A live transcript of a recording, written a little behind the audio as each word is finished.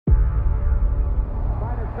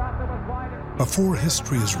Before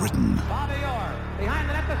history is written,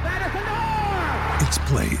 it's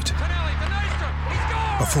played.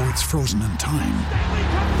 Before it's frozen in time,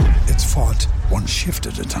 it's fought one shift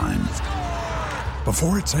at a time.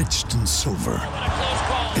 Before it's etched in silver,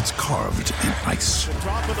 it's carved in ice.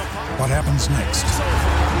 What happens next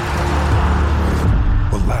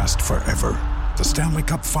will last forever. The Stanley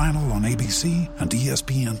Cup Final on ABC and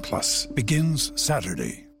ESPN Plus begins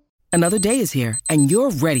Saturday. Another day is here, and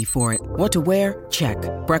you're ready for it. What to wear? Check.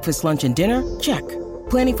 Breakfast, lunch, and dinner? Check.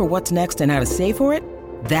 Planning for what's next and how to save for it?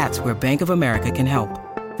 That's where Bank of America can help.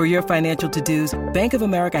 For your financial to-dos, Bank of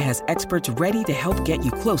America has experts ready to help get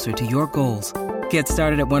you closer to your goals. Get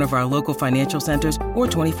started at one of our local financial centers or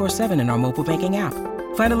 24/7 in our mobile banking app.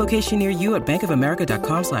 Find a location near you at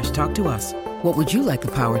bankofamerica.com/talktous. What would you like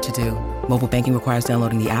the power to do? Mobile banking requires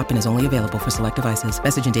downloading the app and is only available for select devices.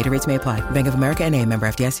 Message and data rates may apply. Bank of America N.A., member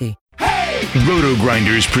FDIC. Roto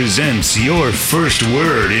Grinders presents your first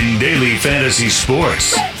word in daily fantasy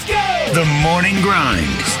sports. Let's go! The Morning Grind.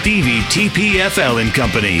 Stevie, TPFL and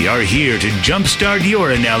company are here to jumpstart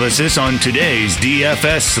your analysis on today's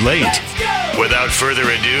DFS slate. Let's go! Without further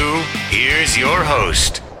ado, here's your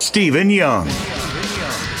host, Stephen Young.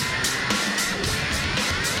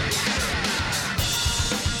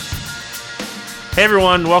 Hey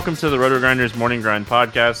everyone, welcome to the Roto Grinders Morning Grind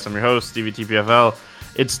Podcast. I'm your host, Stevie TPFL.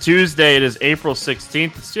 It's Tuesday, it is April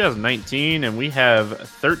 16th, it's 2019, and we have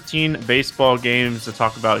 13 baseball games to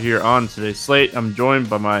talk about here on today's slate. I'm joined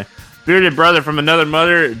by my bearded brother from another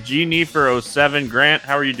mother, G-Nefer07. Grant,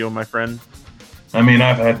 how are you doing, my friend? I mean,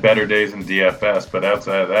 I've had better days in DFS, but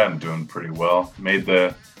outside of that, I'm doing pretty well. Made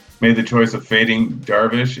the choice of fading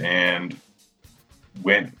Darvish and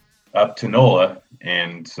went up to Nola,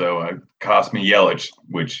 and so it cost me Yelich,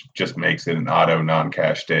 which just makes it an auto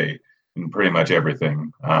non-cash day in pretty much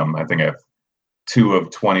everything. I think I have 2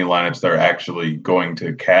 of 20 lineups that are actually going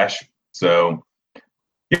to cash. So,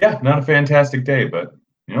 yeah, not a fantastic day, but,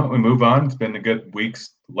 you know, we move on. It's been a good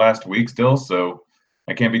last week still, so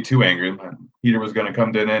I can't be too angry. My heater was going to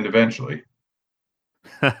come to an end eventually.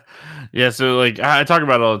 Yeah, so, I talk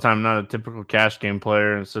about it all the time. I'm not a typical cash game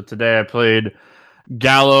player. So today I played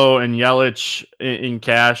Gallo and Yelich in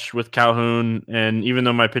cash with Calhoun, and even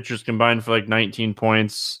though my pitchers combined for 19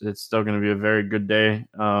 points, it's still going to be a very good day.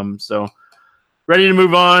 So ready to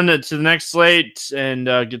move on to the next slate and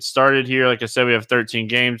get started here. Like I said, we have 13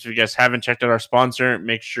 games. If you guys haven't checked out our sponsor,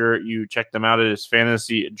 make sure you check them out. It is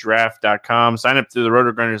fantasydraft.com. Sign up through the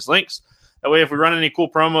Roto Grinders links. That way, if we run any cool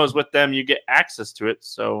promos with them, you get access to it.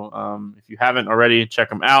 So if you haven't already, check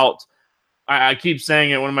them out. I keep saying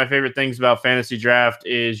it. One of my favorite things about fantasy draft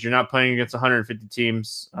is you're not playing against 150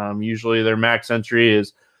 teams. Usually their max entry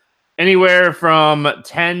is anywhere from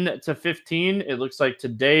 10 to 15. It looks like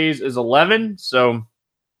today's is 11. So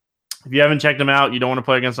if you haven't checked them out, you don't want to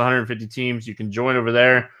play against 150 teams, you can join over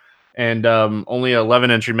there. And only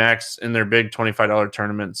 11 entry max in their big $25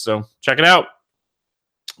 tournament. So check it out.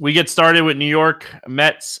 We get started with New York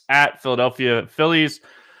Mets at Philadelphia Phillies.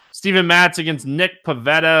 Steven Matz against Nick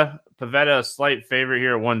Pivetta. Pivetta, a slight favorite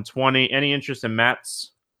here at 120. Any interest in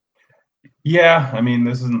Matz? Yeah, I mean,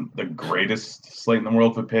 this isn't the greatest slate in the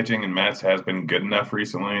world for pitching, and Matz has been good enough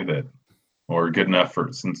recently good enough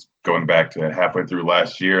since going back to halfway through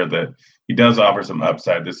last year that he does offer some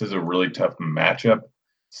upside. This is a really tough matchup,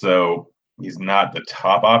 so he's not the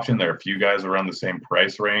top option. There are a few guys around the same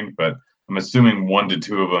price range, but I'm assuming 1 to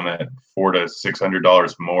 2 of them at $400 to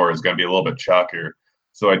 $600 more is going to be a little bit chalkier.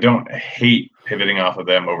 So I don't hate pivoting off of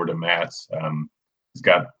them over to Matz. He's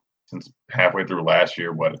got, since halfway through last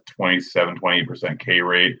year, a 28% K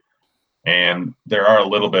rate. And there are a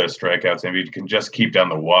little bit of strikeouts. Maybe you can just keep down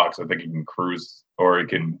the walks. I think he can cruise or he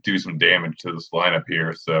can do some damage to this lineup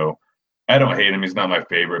here. So I don't hate him. He's not my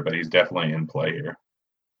favorite, but he's definitely in play here.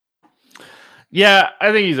 Yeah,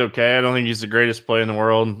 I think he's okay. I don't think he's the greatest play in the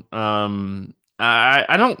world.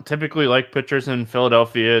 I don't typically like pitchers in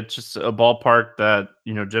Philadelphia. It's just a ballpark that,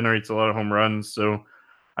 generates a lot of home runs. So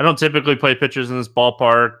I don't typically play pitchers in this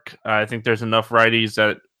ballpark. I think there's enough righties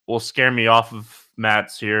that will scare me off of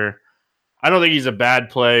Matz here. I don't think he's a bad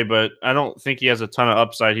play, but I don't think he has a ton of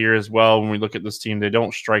upside here as well. When we look at this team, they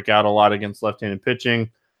don't strike out a lot against left-handed pitching.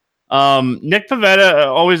 Nick Pivetta,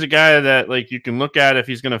 always a guy that you can look at if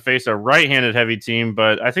he's going to face a right-handed heavy team,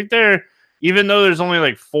 but I think even though there's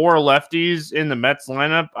only 4 lefties in the Mets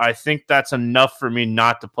lineup, I think that's enough for me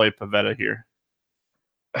not to play Pivetta here.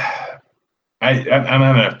 I'm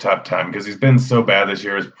having a tough time because he's been so bad this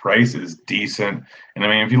year. His price is decent. And I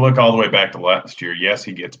mean, if you look all the way back to last year, yes,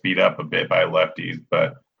 he gets beat up a bit by lefties,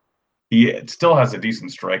 but he still has a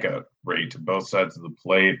decent strikeout rate to both sides of the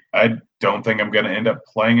plate. I don't think I'm going to end up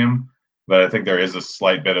playing him, but I think there is a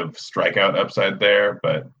slight bit of strikeout upside there.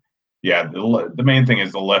 But yeah, the main thing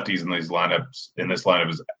is the lefties in this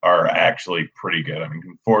lineup are actually pretty good. I mean,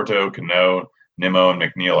 Conforto, Cano, Nimmo, and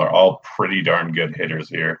McNeil are all pretty darn good hitters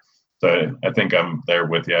here. So I think I'm there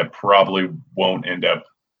with you. I probably won't end up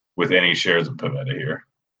with any shares of Pivetta here.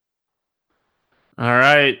 All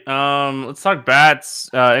right. Let's talk bats.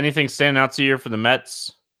 Anything standing out to you for the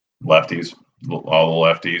Mets? Lefties. All the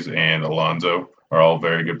lefties and Alonso are all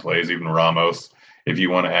very good plays. Even Ramos, if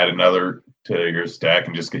you want to add another to your stack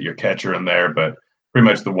and just get your catcher in there. But pretty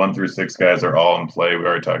much the 1 through 6 guys are all in play. We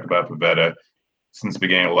already talked about Pivetta. Since the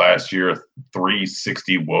beginning of last year,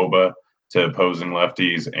 360 WOBA to opposing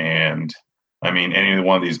lefties. And, I mean, any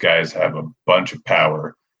one of these guys have a bunch of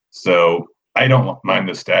power. So I don't mind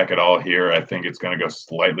the stack at all here. I think it's going to go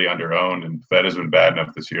slightly under-owned. And Pivetta's been bad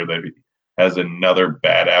enough this year that if he has another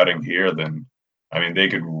bad outing here, then, I mean, they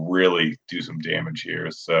could really do some damage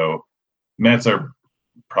here. So Mets are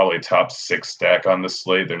probably top 6 stack on the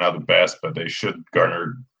slate. They're not the best, but they should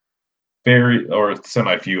garner very or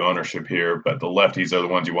semi-few ownership here. But the lefties are the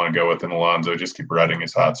ones you want to go with, and Alonso just keep riding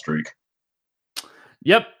his hot streak.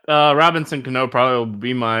 Yep, Robinson Cano probably will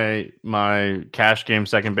be my cash game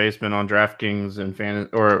second baseman on DraftKings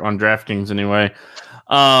on DraftKings anyway.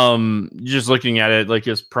 Just looking at it, like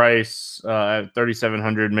his price at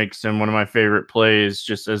 3,700 makes him one of my favorite plays.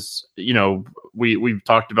 Just as you know, we've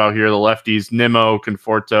talked about here the lefties: Nimmo,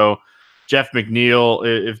 Conforto, Jeff McNeil.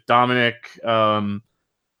 If Dominic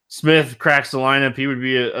Smith cracks the lineup, he would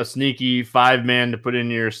be a sneaky 5-man to put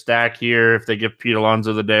in your stack here if they give Pete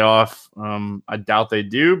Alonso the day off. I doubt they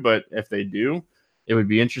do, but if they do, it would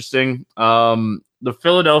be interesting. The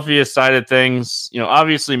Philadelphia side of things,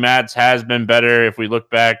 obviously Matz has been better. If we look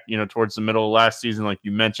back, towards the middle of last season, like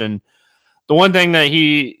you mentioned, the one thing that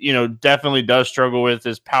he, definitely does struggle with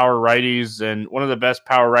is power righties. And one of the best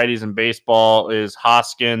power righties in baseball is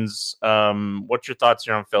Hoskins. What's your thoughts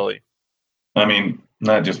here on Philly? I mean,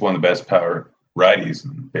 not just one of the best power righties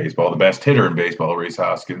in baseball, the best hitter in baseball, Rhys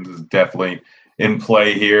Hoskins, is definitely in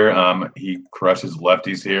play here. He crushes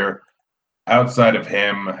lefties here. Outside of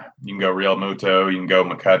him, you can go Real Muto, you can go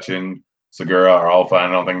McCutchen, Segura are all fine.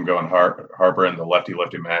 I don't think I'm going Harper in the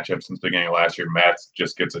lefty-lefty matchup. Since the beginning of last year, Matz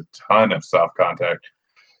just gets a ton of soft contact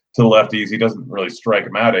to the lefties. He doesn't really strike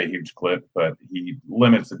them out a huge clip, but he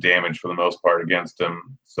limits the damage for the most part against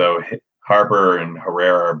them. So Harper and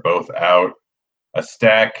Herrera are both out. A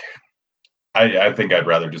stack, I think I'd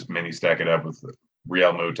rather just mini stack it up with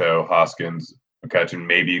Real Muto, Hoskins, McCutchen.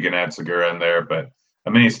 Maybe you can add Segura in there, but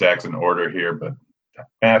a mini stack's in order here. But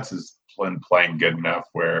Matz has been playing good enough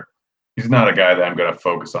where he's not a guy that I'm going to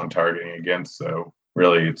focus on targeting against. So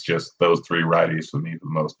really, it's just those 3 righties for me for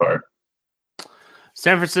the most part.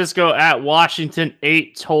 San Francisco at Washington,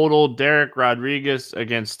 8 total. Derek Rodriguez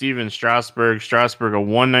against Steven Strasburg. Strasburg, a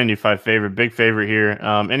 195 favorite, big favorite here.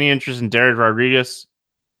 Any interest in Derek Rodriguez?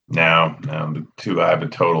 No, too high of a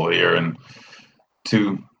total here, and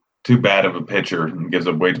too bad of a pitcher, and gives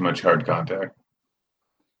up way too much hard contact.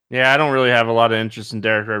 Yeah, I don't really have a lot of interest in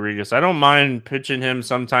Derek Rodriguez. I don't mind pitching him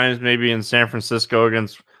sometimes, maybe in San Francisco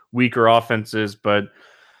against weaker offenses, but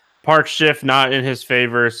Park shift not in his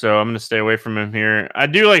favor, so I'm going to stay away from him here. I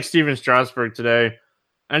do like Steven Strasburg today.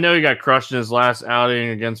 I know he got crushed in his last outing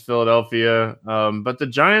against Philadelphia, but the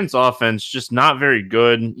Giants' offense just not very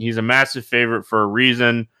good. He's a massive favorite for a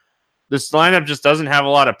reason. This lineup just doesn't have a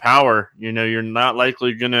lot of power. You're not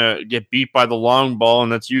likely going to get beat by the long ball,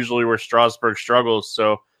 and that's usually where Strasburg struggles.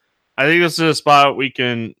 So I think this is a spot we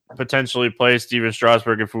can potentially play Steven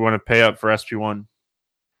Strasburg if we want to pay up for SP1.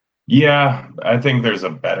 Yeah, I think there's a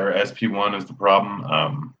better SP1 is the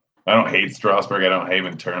problem. I don't hate Strasburg. I don't hate him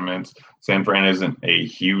in tournaments. San Fran isn't a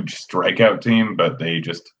huge strikeout team, but they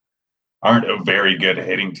just aren't a very good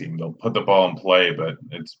hitting team. They'll put the ball in play, but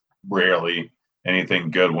it's rarely anything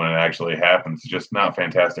good when it actually happens. It's just not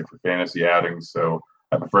fantastic for fantasy outings. So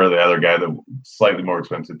I prefer the other guy that's slightly more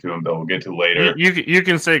expensive to him that we'll get to later. You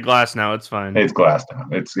can say Glass now. It's fine. It's Glass now.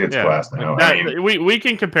 It's Glass now. We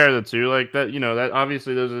can compare the two like that. That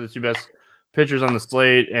obviously those are the 2 best pitchers on the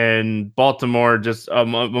slate, and Baltimore just a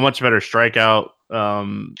much better strikeout,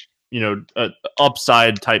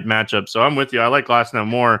 upside type matchup. So I'm with you. I like Glass now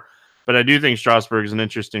more, but I do think Strasburg is an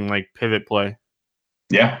interesting pivot play.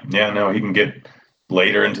 Yeah, no, he can get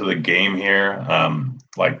later into the game here.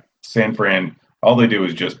 Like San Fran, all they do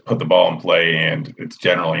is just put the ball in play, and it's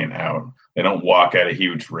generally an out. They don't walk at a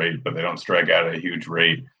huge rate, but they don't strike out at a huge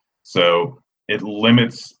rate. So it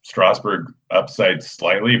limits Strasburg upside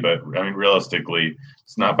slightly, but I mean, realistically,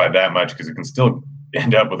 it's not by that much because it can still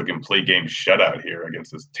end up with a complete game shutout here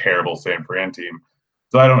against this terrible San Fran team.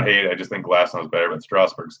 So I don't hate it. I just think Glasnow's better, but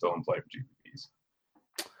Strasburg's still in play for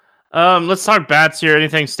GPPs. Let's talk bats here.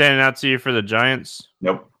 Anything standing out to you for the Giants?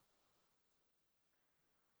 Nope.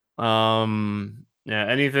 Yeah,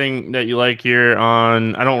 anything that you like here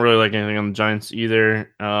on? I don't really like anything on the Giants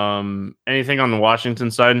either. Anything on the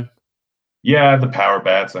Washington side? Yeah, the power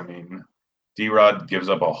bats. I mean, D-Rod gives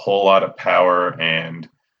up a whole lot of power, and a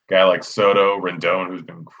guy like Soto, Rendon, who's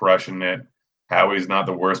been crushing it. Howie's not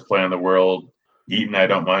the worst play in the world. Eaton, I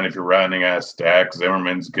don't mind if you're rounding out a stack.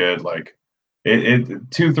 Zimmerman's good. Like,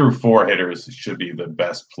 it 2 through 4 hitters should be the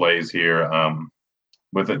best plays here.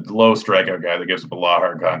 With a low strikeout guy that gives up a lot of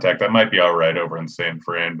hard contact, that might be all right over in San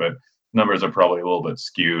Fran, but numbers are probably a little bit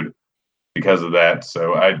skewed because of that.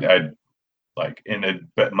 So I'd like in a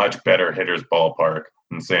much better hitter's ballpark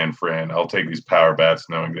than San Fran. I'll take these power bats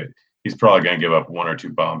knowing that he's probably going to give up 1 or 2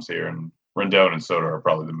 bombs here, and Rendon and Soto are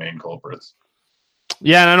probably the main culprits.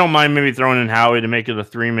 Yeah, and I don't mind maybe throwing in Howie to make it a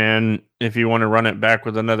 3-man if you want to run it back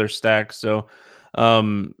with another stack. So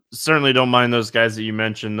certainly don't mind those guys that you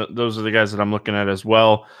mentioned. Those are the guys that I'm looking at as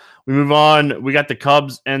well. We move on. We got the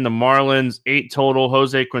Cubs and the Marlins, 8 total.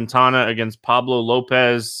 Jose Quintana against Pablo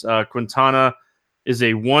Lopez. Quintana is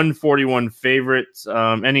a 141 favorite.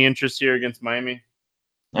 Any interest here against Miami?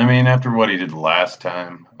 I mean, after what he did last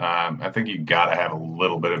time, I think you got to have a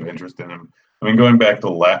little bit of interest in him. I mean, going back to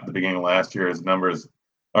the beginning of last year, his numbers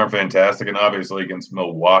aren't fantastic. And obviously against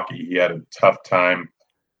Milwaukee, he had a tough time.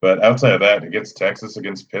 But outside of that, against Texas,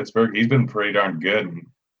 against Pittsburgh, he's been pretty darn good. And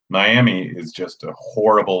Miami is just a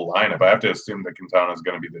horrible lineup. I have to assume that Quintana is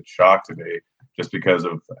going to be the chalk today just because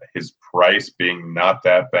of his price being not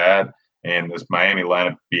that bad and this Miami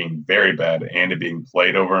lineup being very bad and it being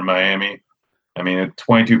played over in Miami. I mean, a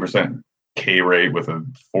 22% K rate with a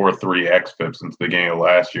 4.3 xFIP since the beginning of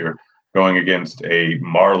last year going against a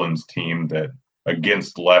Marlins team that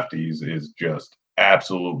against lefties is just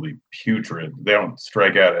absolutely putrid. They don't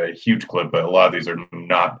strike out a huge clip, but a lot of these are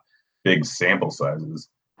not big sample sizes.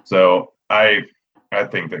 So I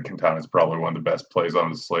think that Quintana is probably one of the best plays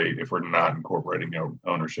on the slate if we're not incorporating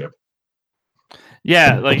ownership.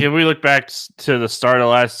 Yeah, like if we look back to the start of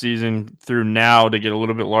last season through now to get a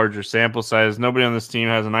little bit larger sample size, nobody on this team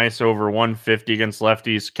has an ISO over 150 against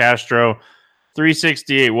lefties. Castro,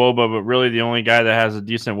 368 WOBA, but really the only guy that has a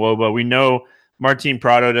decent WOBA. We know Martin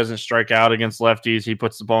Prado doesn't strike out against lefties. He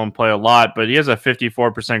puts the ball in play a lot, but he has a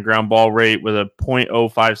 54% ground ball rate with a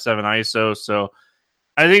 .057 ISO. So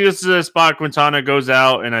I think this is a spot Quintana goes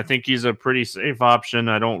out, and I think he's a pretty safe option.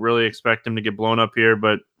 I don't really expect him to get blown up here,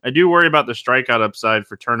 but I do worry about the strikeout upside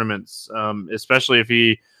for tournaments, especially if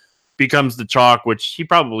he becomes the chalk, which he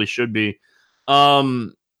probably should be.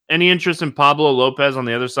 Any interest in Pablo Lopez on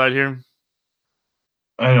the other side here?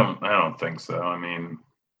 I don't think so. I mean,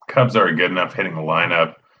 Cubs are good enough hitting the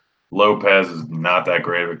lineup. Lopez is not that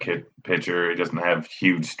great of a pitcher. He doesn't have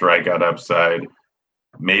huge strikeout upside.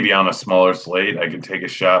 Maybe on a smaller slate, I could take a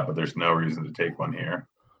shot, but there's no reason to take one here.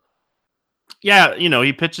 Yeah,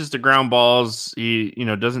 he pitches to ground balls. He,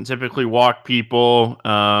 doesn't typically walk people.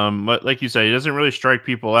 But like you said, he doesn't really strike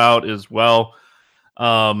people out as well.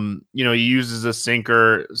 He uses a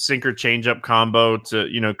sinker changeup combo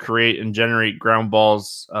to, create and generate ground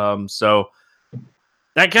balls. So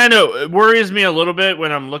that kind of worries me a little bit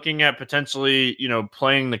when I'm looking at potentially,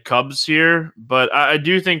 playing the Cubs here. But I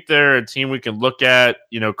do think they're a team we can look at.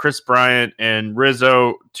 Chris Bryant and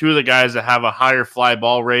Rizzo, 2 of the guys that have a higher fly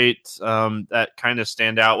ball rate that kind of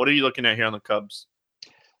stand out. What are you looking at here on the Cubs?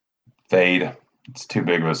 Fade. It's too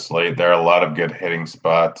big of a slate. There are a lot of good hitting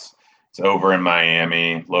spots. It's over in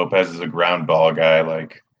Miami. Lopez is a ground ball guy.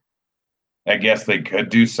 Like, I guess they could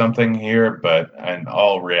do something here, but in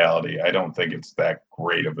all reality, I don't think it's that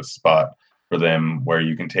great of a spot for them where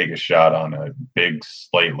you can take a shot on a big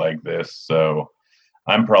slate like this. So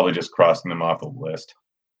I'm probably just crossing them off the list.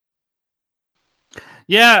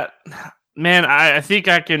 Yeah, man, I think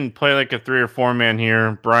I can play like a 3 or 4 man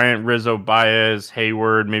here. Bryant, Rizzo, Baez,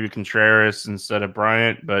 Hayward, maybe Contreras instead of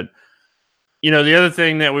Bryant, but the other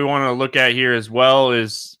thing that we want to look at here as well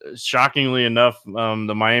is, shockingly enough,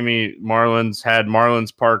 the Miami Marlins had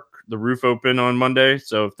Marlins Park, the roof open on Monday.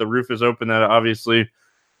 So if the roof is open, that obviously,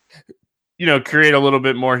 create a little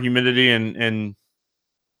bit more humidity and a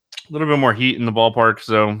little bit more heat in the ballpark.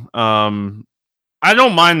 So I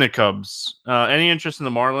don't mind the Cubs. Any interest in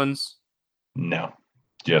the Marlins? No,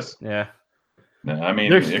 yeah. No, I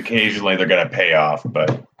mean, occasionally they're going to pay off,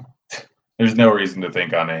 but there's no reason to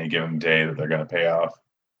think on any given day that they're going to pay off.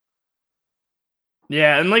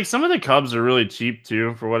 Yeah, and like some of the Cubs are really cheap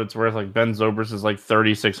too, for what it's worth. Like Ben Zobrist is like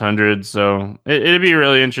 3,600, so it'd be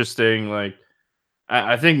really interesting. Like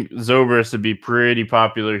I think Zobrist would be pretty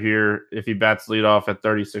popular here if he bats leadoff at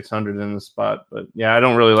 3,600 in the spot. But yeah, I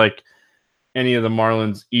don't really like any of the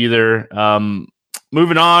Marlins either.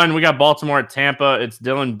 Moving on, we got Baltimore at Tampa. It's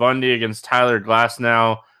Dylan Bundy against Tyler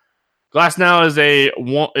Glasnow. Glasnow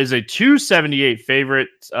is a 278 favorite.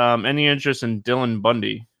 Any interest in Dylan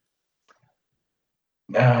Bundy?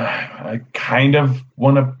 I kind of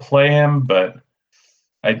want to play him, but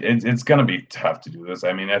it's going to be tough to do this.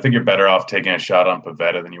 I mean, I think you're better off taking a shot on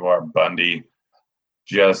Pivetta than you are Bundy.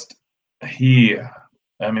 There's too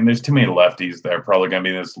many lefties that are probably going to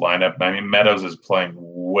be in this lineup. I mean, Meadows is playing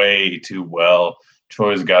way too well.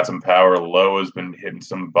 Troy's got some power. Lowe has been hitting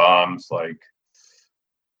some bombs. Like,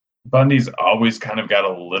 Bundy's always kind of got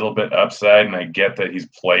a little bit upside, and I get that he's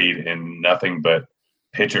played in nothing but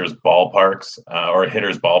pitchers' ballparks or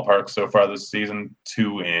hitters' ballparks so far this season,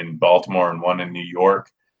 2 in Baltimore and 1 in New York.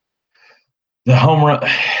 The home run,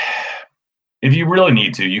 if you really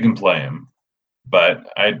need to, you can play him. But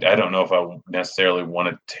I don't know if I necessarily want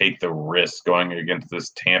to take the risk going against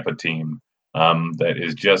this Tampa team that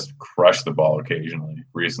is just crushed the ball occasionally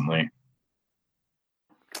recently.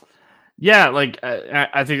 Yeah, like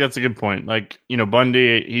I think that's a good point. Like,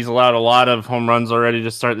 Bundy, he's allowed a lot of home runs already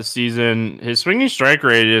to start the season. His swinging strike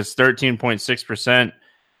rate is 13.6%,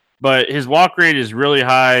 but his walk rate is really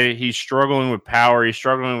high. He's struggling with power. He's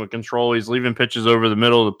struggling with control. He's leaving pitches over the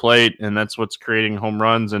middle of the plate, and that's what's creating home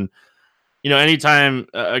runs. And anytime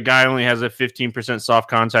a guy only has a 15%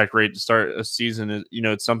 soft contact rate to start a season,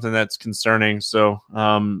 it's something that's concerning. So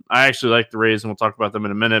I actually like the Rays, and we'll talk about them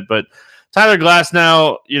in a minute. But Tyler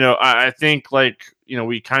Glasnow, I think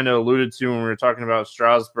we kind of alluded to when we were talking about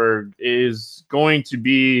Strasburg, is going to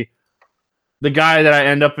be the guy that I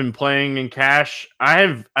end up playing in cash.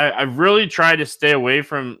 I've really tried to stay away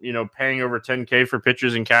from, paying over 10K for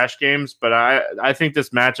pitchers in cash games, but I think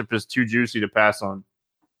this matchup is too juicy to pass on.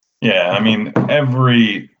 Yeah, I mean,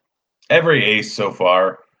 every ace so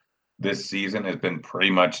far this season has been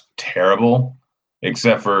pretty much terrible,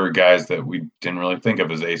 except for guys that we didn't really think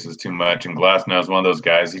of as aces too much. And Glasnow is one of those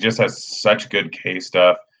guys. He just has such good K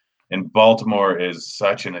stuff. And Baltimore is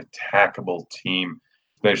such an attackable team,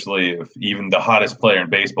 especially if even the hottest player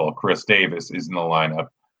in baseball, Chris Davis, is in the lineup.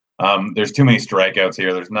 There's too many strikeouts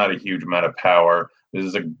here. There's not a huge amount of power. This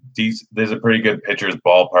is a pretty good pitcher's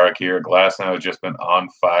ballpark here. Glasnow has just been on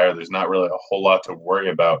fire. There's not really a whole lot to worry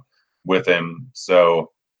about with him.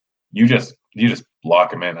 So you just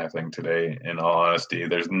lock him in, I think, today, in all honesty.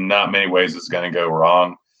 There's not many ways it's going to go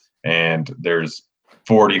wrong, and there's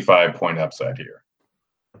 45-point upside here.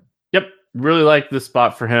 Yep, really like this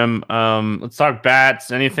spot for him. Let's talk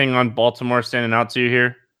bats. Anything on Baltimore standing out to you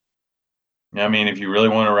here? I mean, if you really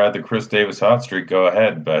want to ride the Chris Davis hot streak, go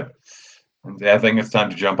ahead, but I think it's time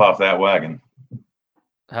to jump off that wagon.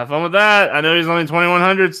 Have fun with that. I know he's only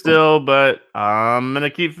 2,100 still, but I'm going to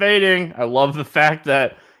keep fading. I love the fact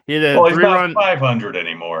that he had a he's not 500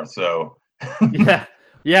 anymore, so.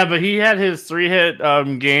 Yeah, but he had his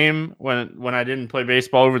 3-hit game when I didn't play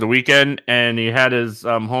baseball over the weekend, and he had his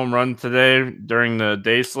home run today during the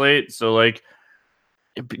day slate. So,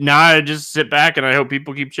 now I just sit back and I hope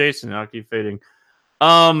people keep chasing. I'll keep fading.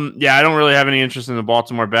 I don't really have any interest in the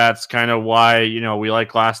Baltimore bats. Kind of why we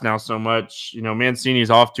like Glasnow so much. Mancini's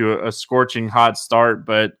off to a scorching hot start,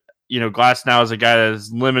 but Glasnow is a guy that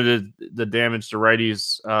has limited the damage to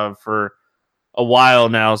righties for a while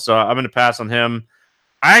now, so I'm going to pass on him.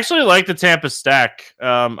 I actually like the Tampa stack.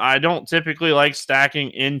 I don't typically like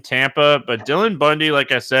stacking in Tampa, but Dylan Bundy,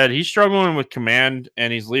 like I said, he's struggling with command,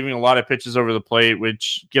 and he's leaving a lot of pitches over the plate,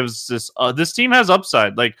 which gives this team has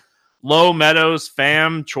upside. Like Lowe, Meadows,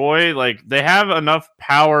 Pham, Choi, they have enough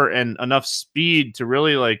power and enough speed to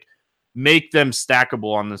really make them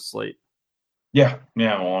stackable on this slate. Yeah.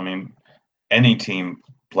 Well, I mean, any team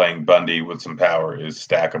playing Bundy with some power is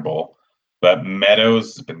stackable. But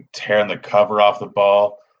Meadows has been tearing the cover off the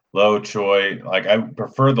ball. Lowe, Choi, I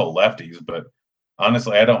prefer the lefties, but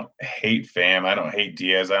honestly, I don't hate Pham. I don't hate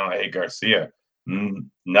Diaz. I don't hate Garcia. None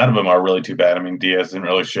of them are really too bad. I mean, Diaz didn't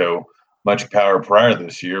really show much power prior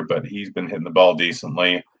this year, but he's been hitting the ball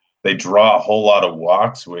decently. They draw a whole lot of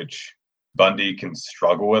walks, which Bundy can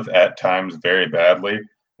struggle with at times very badly.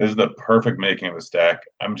 This is the perfect making of a stack.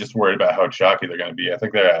 I'm just worried about how chalky they're going to be. I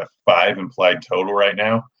think they're at 5 implied total right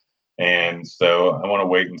now. And so I want to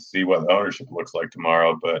wait and see what the ownership looks like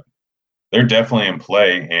tomorrow, but they're definitely in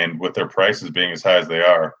play. And with their prices being as high as they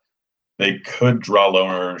are, they could draw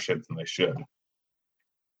lower ownership than they should.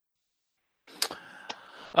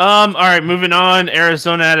 All right, moving on.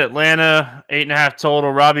 Arizona at Atlanta, 8.5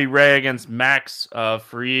 total. Robbie Ray against Max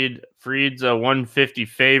Fried. Fried's a 150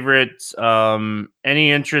 favorite.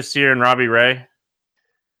 Any interest here in Robbie Ray?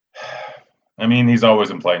 I mean, he's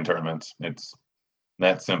always in playing tournaments. It's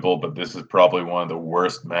that simple, but this is probably one of the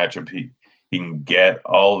worst matchup he can get.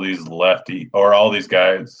 All these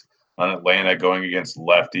guys on Atlanta going against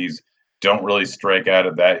lefties don't really strike out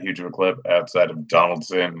at that huge of a clip outside of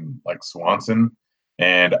Donaldson, like Swanson,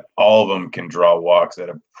 and all of them can draw walks at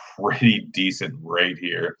a pretty decent rate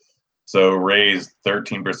here. So Ray's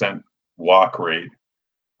 13% walk rate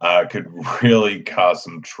could really cause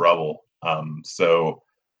some trouble. So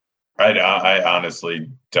I honestly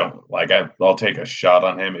don't like. I'll take a shot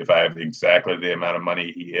on him if I have exactly the amount of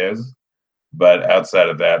money he is. But outside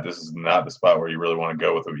of that, this is not the spot where you really want to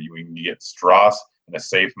go with it. You get Strauss in a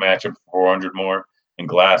safe matchup for 400 more, and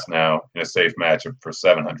Glass now in a safe matchup for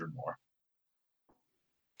 700 more.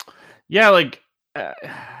 Yeah, like I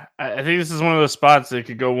think this is one of those spots that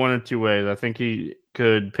could go one of two ways. I think he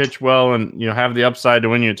could pitch well and have the upside to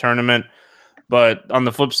win you a tournament. But on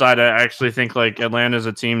the flip side, I actually think like Atlanta is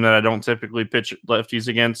a team that I don't typically pitch lefties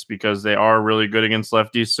against because they are really good against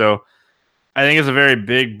lefties. So I think it's a very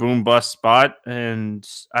big boom bust spot. And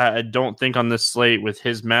I don't think on this slate with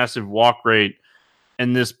his massive walk rate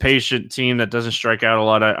and this patient team that doesn't strike out a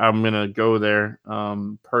lot, I'm going to go there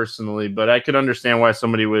personally. But I could understand why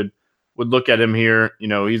somebody would look at him here.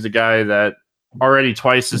 He's a guy that already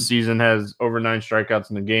twice this season has over 9 strikeouts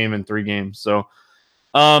in the game in 3 games. So,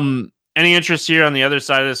 any interest here on the other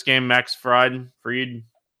side of this game, Max Fried?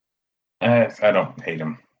 I don't hate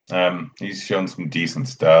him. He's shown some decent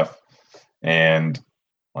stuff, and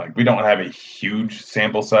like we don't have a huge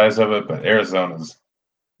sample size of it, but Arizona's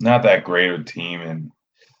not that great of a team, and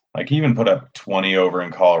like he even put up 20 over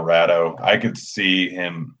in Colorado. I could see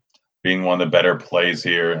him being one of the better plays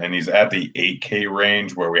here, and he's at the 8K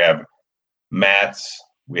range where we have Matz,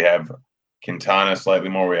 we have Quintana slightly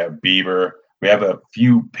more, we have Bieber. We have a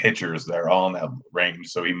few pitchers that are all in that range,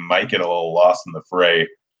 so he might get a little lost in the fray.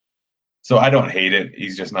 So I don't hate it.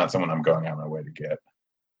 He's just not someone I'm going out of my way to get.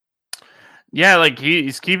 Yeah, like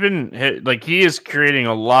he's keeping, like he is creating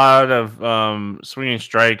a lot of swinging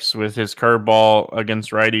strikes with his curveball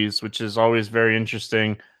against righties, which is always very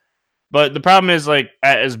interesting. But the problem is, like,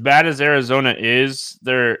 as bad as Arizona is,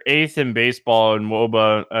 they're 8th in baseball in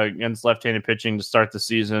WOBA against left-handed pitching to start the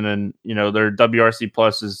season, and their WRC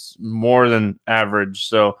plus is more than average.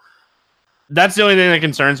 So that's the only thing that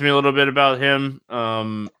concerns me a little bit about him.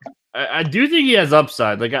 I do think he has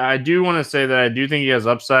upside. Like, I do want to say that I do think he has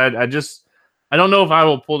upside. I don't know if I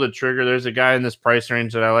will pull the trigger. There's a guy in this price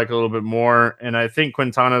range that I like a little bit more, and I think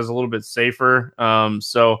Quintana is a little bit safer.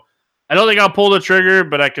 So I don't think I'll pull the trigger,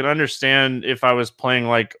 but I can understand if I was playing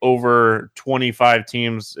like over 25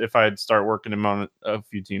 teams, if I'd start working him on a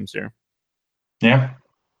few teams here. Yeah.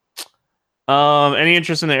 Any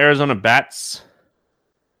interest in the Arizona Bats?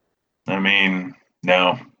 I mean,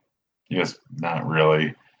 no, just not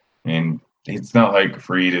really. I mean, it's not like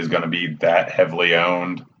Fried is going to be that heavily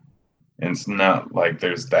owned. And it's not like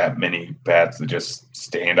there's that many bats that just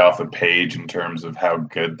stand off the page in terms of how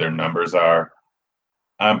good their numbers are.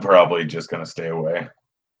 I'm probably just going to stay away.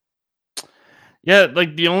 Yeah,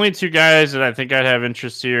 like the only 2 guys that I think I'd have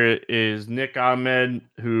interest here is Nick Ahmed,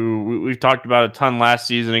 who we've talked about a ton last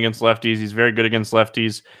season against lefties. He's very good against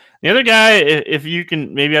lefties. The other guy, if you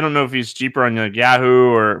can, maybe I don't know if he's cheaper on like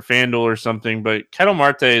Yahoo or FanDuel or something, but Ketel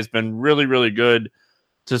Marte has been really, really good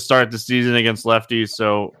to start the season against lefties.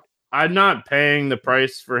 So I'm not paying the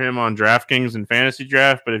price for him on DraftKings and Fantasy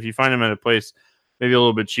Draft, but if you find him at a place maybe a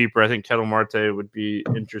little bit cheaper, I think Ketel Marte would be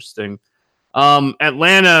interesting.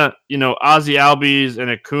 Atlanta, Ozzie Albies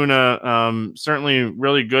and Acuna, certainly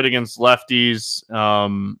really good against lefties.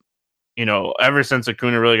 Ever since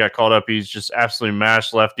Acuna really got called up, he's just absolutely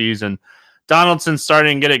mashed lefties. And Donaldson's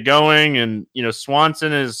starting to get it going. And,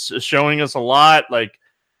 Swanson is showing us a lot. Like,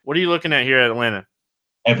 what are you looking at here at Atlanta?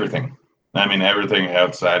 Everything. I mean, everything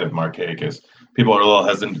outside of Markakis. People are a little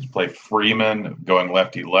hesitant to play Freeman going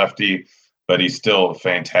lefty-lefty. But he's still a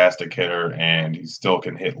fantastic hitter, and he still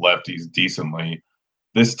can hit lefties decently.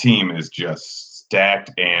 This team is just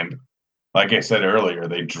stacked, and like I said earlier,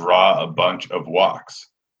 they draw a bunch of walks.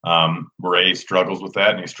 Ray struggles with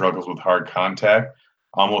that, and he struggles with hard contact.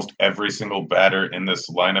 Almost every single batter in this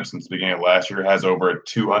lineup since the beginning of last year has over a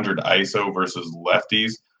 200 ISO versus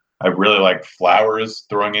lefties. I really like Flowers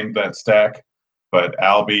throwing into that stack, but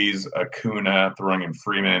Albies, Acuna, throwing in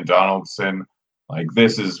Freeman and Donaldson, like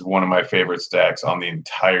this is one of my favorite stacks on the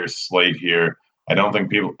entire slate here. I think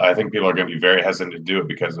people are going to be very hesitant to do it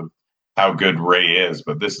because of how good Ray is,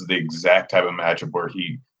 but this is the exact type of matchup where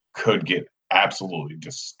he could get absolutely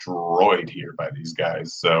destroyed here by these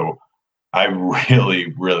guys. So I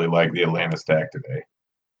really, really like the Atlanta stack today.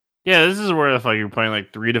 Yeah, this is where if like you're playing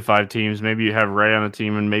like 3 to 5 teams, maybe you have Ray on a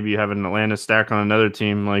team and maybe you have an Atlanta stack on another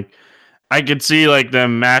team. Like I could see like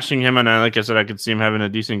them mashing him, and like I said, I could see him having a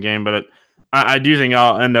decent game. But I do think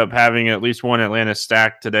I'll end up having at least one Atlanta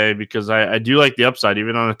stack today because I do like the upside,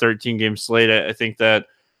 even on a 13 game slate. I think that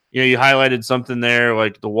you highlighted something there,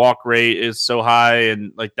 like the walk rate is so high,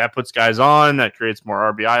 and like that puts guys on, that creates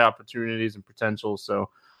more RBI opportunities and potential.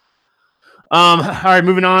 So. All right,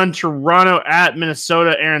 moving on. Toronto at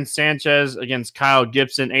Minnesota. Aaron Sanchez against Kyle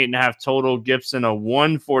Gibson, 8.5 total. Gibson a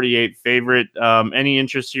 148 favorite. Any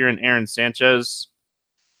interest here in Aaron Sanchez?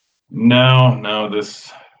 No.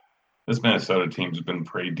 This Minnesota team's been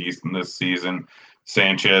pretty decent this season.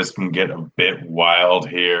 Sanchez can get a bit wild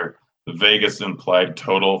here. The Vegas implied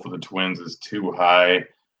total for the Twins is too high.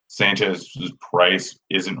 Sanchez's price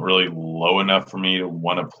isn't really low enough for me to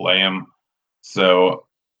want to play him. So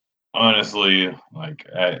honestly, like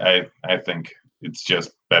I think it's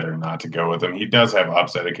just better not to go with him. He does have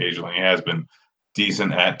upside occasionally. He has been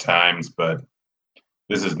decent at times, but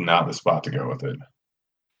this is not the spot to go with it.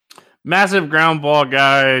 Massive ground ball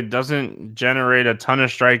guy, doesn't generate a ton of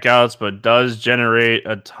strikeouts, but does generate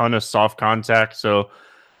a ton of soft contact. So,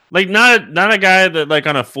 like, not a guy that like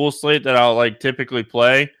on a full slate that I'll like typically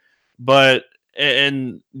play. But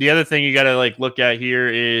and the other thing you got to like look at here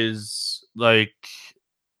is like,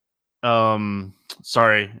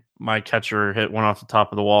 sorry, my catcher hit one off the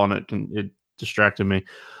top of the wall and it distracted me.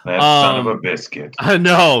 That son of a biscuit. I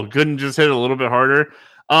know, couldn't just hit a little bit harder.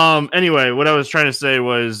 Anyway, what I was trying to say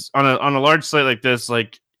was on a large slate like this,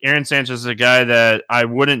 like Aaron Sanchez is a guy that I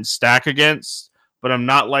wouldn't stack against, but I'm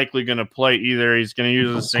not likely going to play either. He's going to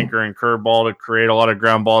use a sinker and curveball to create a lot of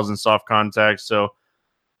ground balls and soft contact. So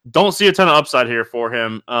don't see a ton of upside here for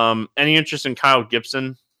him. Any interest in Kyle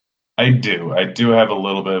Gibson? I do have a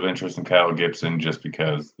little bit of interest in Kyle Gibson just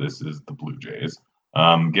because this is the Blue Jays.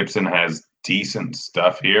 Gibson has decent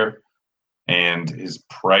stuff here. And his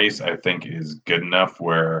price, I think, is good enough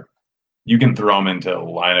where you can throw him into a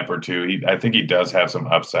lineup or two. I think he does have some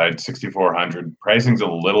upside. 6,400. Pricing's a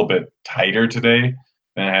little bit tighter today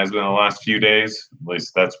than it has been the last few days. At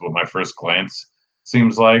least that's what my first glance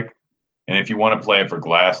seems like. And if you want to play it for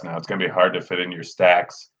Glass now, it's going to be hard to fit in your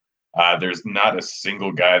stacks. There's not a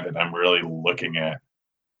single guy that I'm really looking at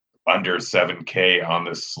under 7K on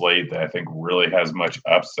this slate that I think really has much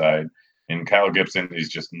upside. And Kyle Gibson is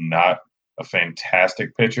just not a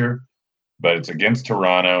fantastic pitcher, but it's against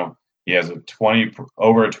Toronto. He has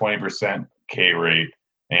over a 20% K rate,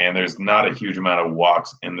 and there's not a huge amount of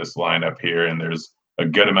walks in this lineup here, and there's a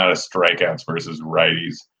good amount of strikeouts versus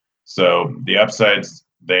righties. So the upside's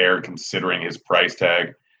there considering his price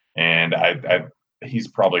tag, and he's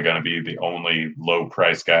probably going to be the only low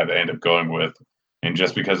price guy that I end up going with. And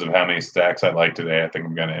just because of how many stacks I like today, I think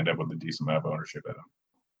I'm going to end up with a decent amount of ownership in him.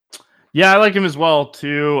 Yeah, I like him as well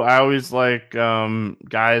too. I always like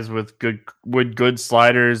guys with good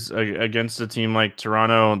sliders against a team like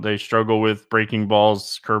Toronto. They struggle with breaking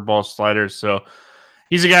balls, curveball sliders. So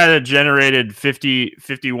he's a guy that generated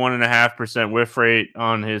 51.5% whiff rate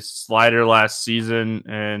on his slider last season,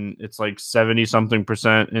 and it's like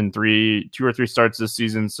 70-something% in 2 or 3 starts this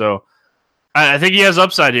season. So I think he has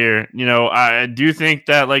upside here. I do think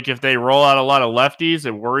that like if they roll out a lot of lefties,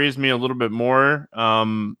 it worries me a little bit more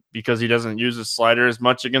because he doesn't use his slider as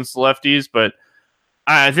much against the lefties. But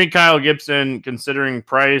I think Kyle Gibson, considering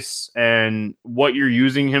price and what you're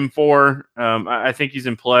using him for, I think he's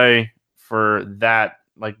in play for that.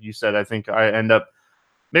 Like you said, I think I end up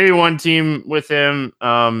maybe one team with him,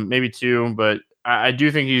 maybe 2, but I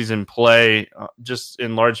do think he's in play just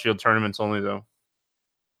in large field tournaments only though.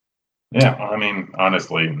 Yeah, I mean,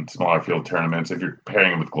 honestly, in smaller field tournaments, if you're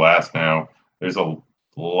pairing with Glass now, there's a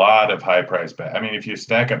lot of high price bet. I mean, if you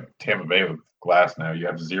stack up Tampa Bay with Glass now, you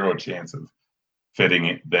have 0 chance of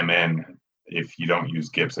fitting them in if you don't use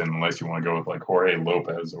Gibson, unless you want to go with like Jorge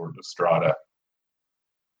Lopez or Estrada.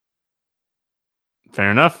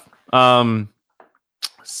 Fair enough. Let's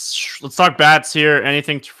talk bats here.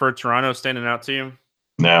 Anything for Toronto standing out to you?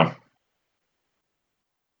 No.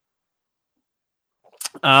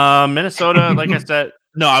 Minnesota, like I said,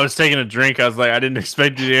 no, I was taking a drink. I was like, I didn't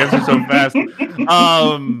expect you to answer so fast.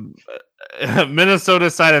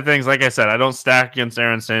 Minnesota side of things, like I said, I don't stack against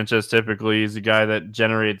Aaron Sanchez typically. He's a guy that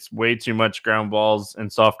generates way too much ground balls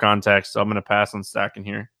and soft contact, so I'm going to pass on stacking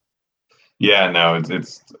here. Yeah, no,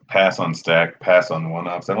 it's pass on stack, pass on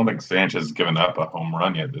one-ups. I don't think Sanchez has given up a home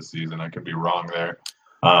run yet this season. I could be wrong there.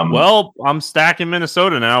 Well, I'm stacking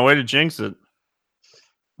Minnesota now. Way to jinx it.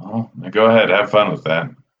 Well, go ahead, have fun with that.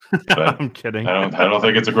 But I'm kidding. I don't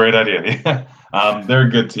think it's a great idea. They're a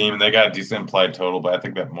good team. They got a decent implied total, but I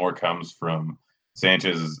think that more comes from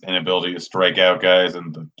Sanchez's inability to strike out guys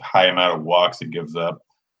and the high amount of walks he gives up.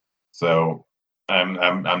 So I'm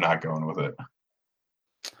not going with it.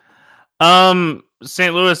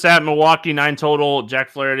 St. Louis at Milwaukee, 9 total. Jack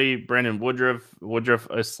Flaherty, Brandon Woodruff. Woodruff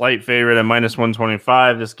a slight favorite at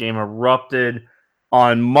 -125. This game erupted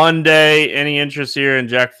on Monday. Any interest here in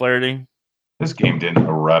Jack Flaherty? This game didn't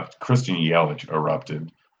erupt. Christian Yelich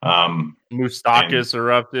erupted. Moustakas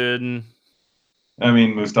erupted. I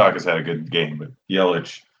mean, Moustakas had a good game, but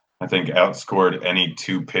Yelich, I think, outscored any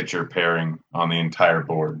 2-pitcher pairing on the entire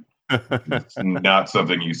board. It's not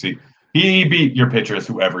something you see. He beat your pitchers,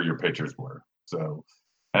 whoever your pitchers were. So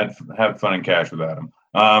had fun and cash without him.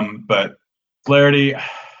 But Flaherty,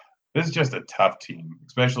 this is just a tough team,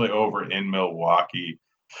 especially over in Milwaukee.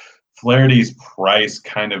 Flaherty's price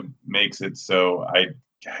kind of makes it so I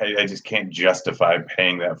just can't justify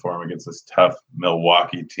paying that for him against this tough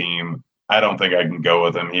Milwaukee team. I don't think I can go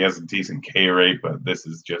with him. He has a decent K rate, but this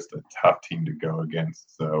is just a tough team to go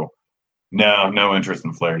against. So no interest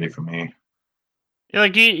in Flaherty for me. Yeah,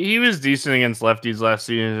 like he was decent against lefties last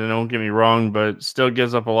season, and don't get me wrong, but still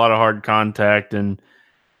gives up a lot of hard contact. And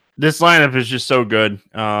this lineup is just so good.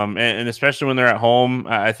 And especially when they're at home,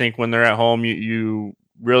 I think when they're at home, you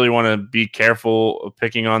really want to be careful of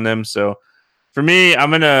picking on them. So for me, I'm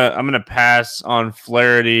gonna pass on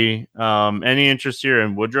Flaherty. Any interest here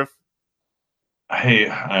in Woodruff? I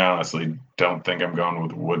honestly don't think I'm going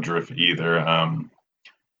with Woodruff either.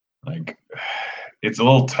 It's a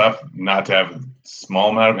little tough not to have a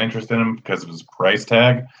small amount of interest in him because of his price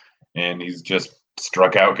tag, and he's just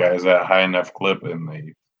struck out guys at a high enough clip in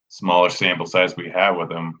the smaller sample size we have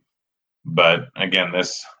with him. But again,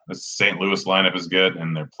 this St. Louis lineup is good,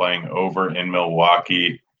 and they're playing over in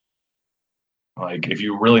Milwaukee. Like, if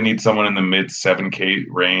you really need someone in the mid 7K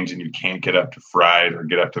range and you can't get up to Fried or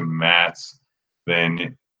get up to Matz,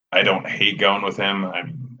 then I don't hate going with him. I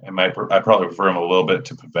probably prefer him a little bit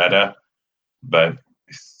to Pivetta, but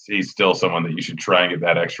he's still someone that you should try and get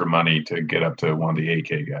that extra money to get up to one of the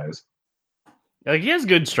 8K guys. Like, he has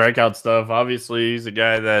good strikeout stuff. Obviously, he's a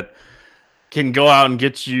guy that can go out and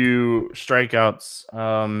get you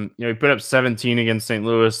strikeouts. He put up 17 against St.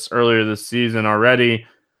 Louis earlier this season already.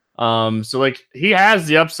 So like, he has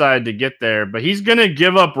the upside to get there, but he's going to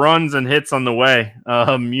give up runs and hits on the way.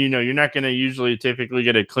 You're not going to typically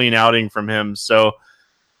get a clean outing from him. So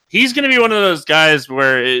he's going to be one of those guys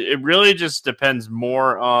where it really just depends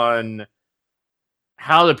more on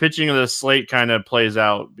how the pitching of the slate kind of plays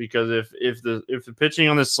out. Because if the pitching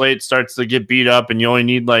on the slate starts to get beat up and you only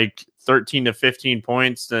need like 13 to 15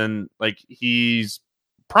 points, then like he's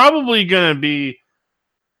probably going to be.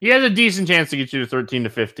 He has a decent chance to get you to 13 to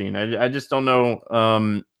 15. I just don't know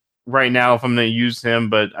right now if I'm going to use him,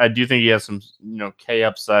 but I do think he has some K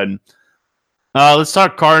upside. Let's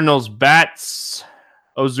talk Cardinals bats.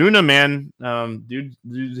 Ozuna, man, dude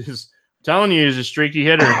is telling you, he's a streaky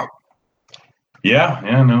hitter. Yeah,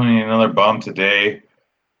 another bomb today.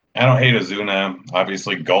 I don't hate Ozuna.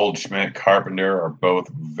 Obviously, Goldschmidt, Carpenter are both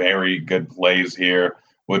very good plays here.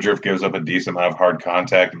 Woodruff gives up a decent amount of hard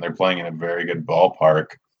contact, and they're playing in a very good ballpark.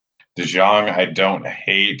 DeJong, I don't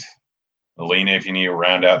hate. Molina, if you need to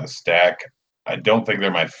round out the stack. I don't think they're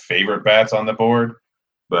my favorite bats on the board,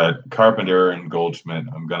 but Carpenter and Goldschmidt,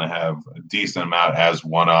 I'm going to have a decent amount as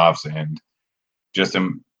one-offs and just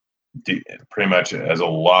pretty much as a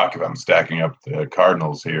lock if I'm stacking up the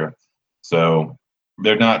Cardinals here. So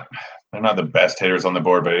they're not the best hitters on the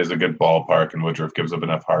board, but it is a good ballpark, and Woodruff gives up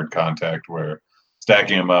enough hard contact where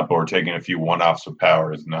stacking them up or taking a few one-offs with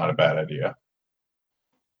power is not a bad idea.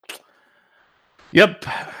 Yep.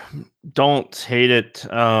 Don't hate it.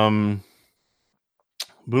 Boomer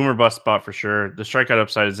bust spot for sure. The strikeout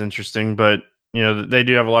upside is interesting, but they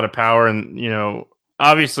do have a lot of power, and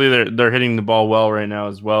obviously they're hitting the ball well right now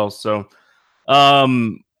as well. So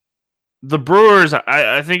the Brewers,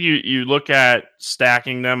 I think you look at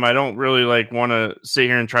stacking them. I don't really want to sit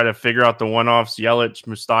here and try to figure out the one-offs, Yelich,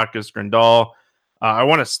 Moustakas, Grandal. I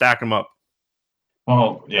want to stack them up.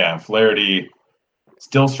 Well, yeah, Flaherty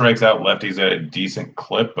still strikes out lefties at a decent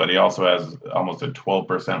clip, but he also has almost a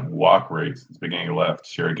 12% walk rate since the beginning of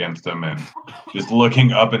last year against him. And just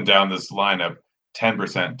looking up and down this lineup,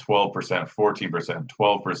 10%, 12%, 14%,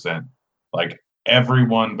 12%. Like,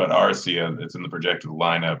 everyone but Arcia that's in the projected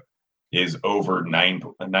lineup is over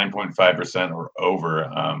 9.5% or over.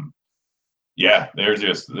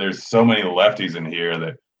 There's so many lefties in here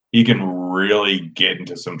that he can really get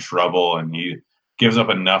into some trouble, and he gives up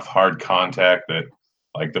enough hard contact that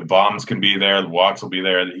like the bombs can be there, the walks will be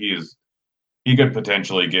there. He could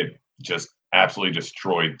potentially get just absolutely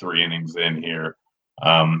destroyed 3 innings in here.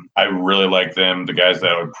 I really like them. The guys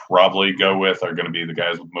that I would probably go with are going to be the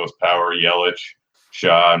guys with most power: Yelich,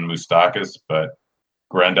 Shaw, and Moustakas. But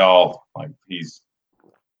Grandal, like, he's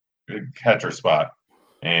a catcher spot,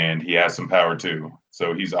 and he has some power too.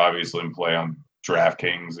 So he's obviously in play on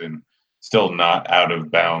DraftKings and still not out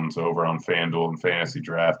of bounds over on FanDuel and Fantasy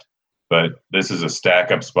Draft. But this is a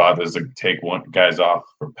stack up spot. This is a take guys off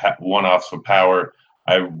for one-offs for power.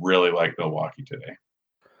 I really like Milwaukee today.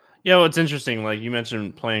 Yeah, well, it's interesting. Like you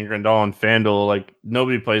mentioned, playing Grandal on FanDuel. Like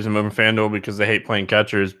nobody plays him over FanDuel because they hate playing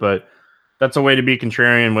catchers, but that's a way to be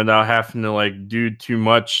contrarian without having to like do too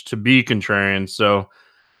much to be contrarian. So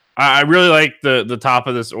I really like the top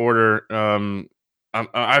of this order.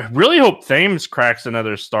 I really hope Thames cracks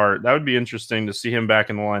another start. That would be interesting to see him back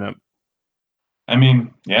in the lineup. I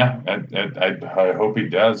mean, yeah, I hope he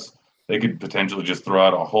does. They could potentially just throw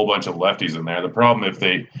out a whole bunch of lefties in there. The problem, if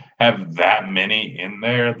they have that many in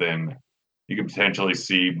there, then you could potentially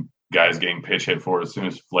see guys getting pitch hit for as soon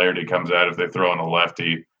as Flaherty comes out if they throw in a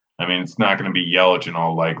lefty. I mean, it's not going to be Yelich in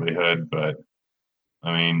all likelihood, but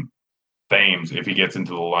I mean, Thames, if he gets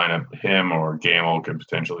into the lineup, him or Gamble could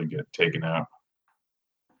potentially get taken out.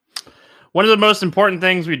 One of the most important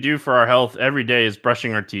things we do for our health every day is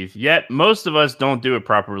brushing our teeth, yet most of us don't do it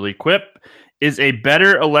properly. Quip is a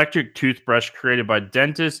better electric toothbrush created by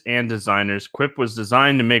dentists and designers. Quip was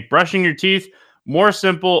designed to make brushing your teeth more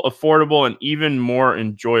simple, affordable, and even more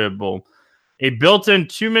enjoyable. A built-in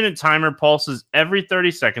 2-minute timer pulses every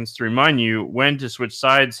 30 seconds to remind you when to switch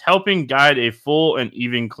sides, helping guide a full and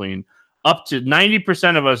even clean. Up to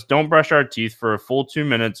 90% of us don't brush our teeth for a full 2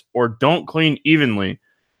 minutes or don't clean evenly.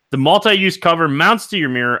 The multi-use cover mounts to your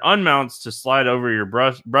mirror, unmounts to slide over your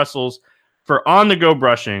bristles for on-the-go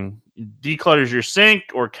brushing. Declutters your sink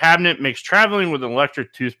or cabinet, makes traveling with an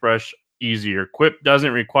electric toothbrush easier. Quip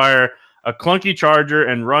doesn't require a clunky charger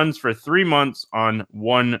and runs for 3 months on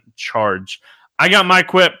one charge. I got my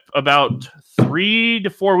Quip about 3 to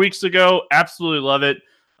 4 weeks ago. Absolutely love it.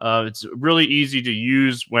 It's really easy to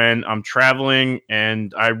use when I'm traveling,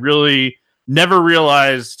 and I really never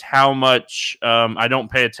realized how much I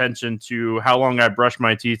don't pay attention to how long I brush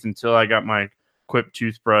my teeth until I got my Quip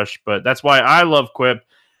toothbrush. But that's why I love Quip.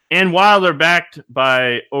 And while they're backed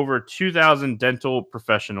by over 2,000 dental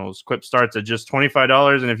professionals, Quip starts at just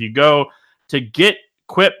 $25. And if you go to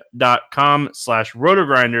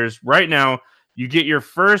getquip.com/rotogrinders right now, you get your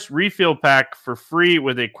first refill pack for free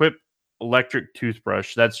with a Quip electric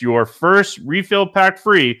toothbrush. That's your first refill pack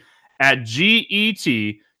free at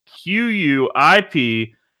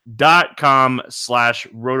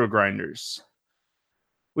getquip.com/rotogrinders.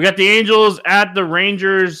 We got the Angels at the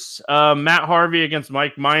Rangers. Matt Harvey against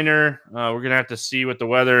Mike Minor. We're going to have to see what the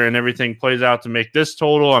weather and everything plays out to make this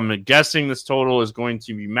total. I'm guessing this total is going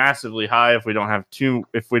to be massively high if we don't have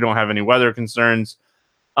any weather concerns.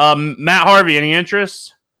 Matt Harvey, any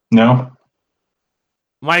interest? No.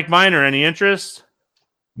 Mike Minor, any interest?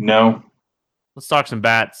 No. Let's talk some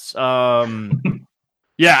bats. Yeah.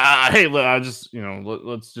 Hey, I just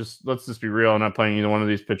let's just be real. I'm not playing either one of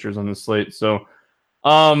these pitchers on this slate. So,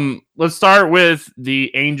 let's start with the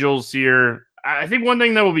Angels here. I think one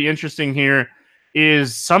thing that will be interesting here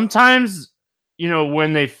is sometimes,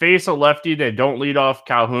 when they face a lefty, they don't lead off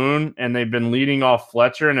Calhoun, and they've been leading off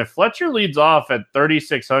Fletcher. And if Fletcher leads off at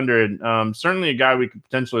 3,600, certainly a guy we could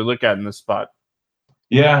potentially look at in this spot.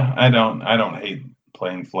 Yeah, I don't hate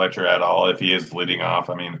playing Fletcher at all if he is leading off.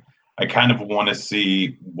 I mean, I kind of want to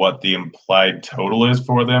see what the implied total is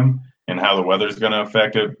for them and how the weather is going to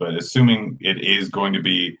affect it. But assuming it is going to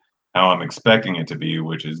be how I'm expecting it to be,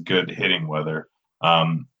 which is good hitting weather,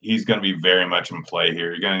 he's going to be very much in play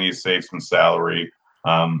here. You're going to need to save some salary.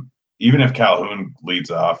 Even if Calhoun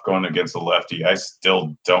leads off going against the lefty, I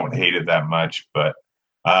still don't hate it that much. But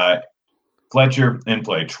Fletcher in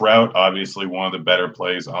play. Trout, obviously one of the better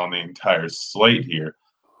plays on the entire slate here.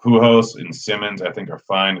 Pujols and Simmons, I think, are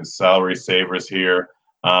fine as salary savers here.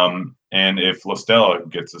 And if La Stella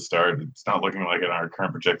gets a start, it's not looking like in our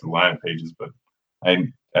current projected lineup pages, but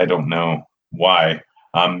I don't know why.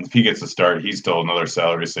 If he gets a start, he's still another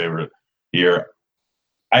salary saver here.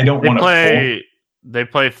 I don't want to play. They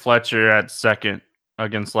play Fletcher at second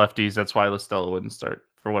against lefties. That's why La Stella wouldn't start,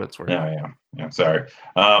 for what it's worth. Yeah. Sorry.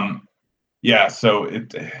 Yeah, so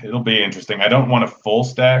it'll be interesting. I don't want to full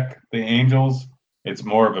stack the Angels. It's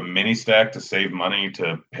more of a mini stack to save money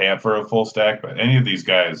to pay up for a full stack. But any of these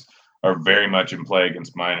guys are very much in play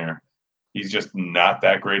against Minor. He's just not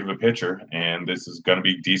that great of a pitcher, and this is going to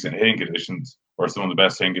be decent hitting conditions, or some of the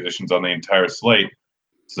best hitting conditions on the entire slate.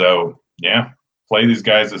 So, yeah, play these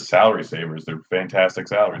guys as salary savers. They're fantastic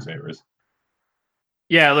salary savers.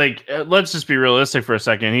 Yeah, like let's just be realistic for a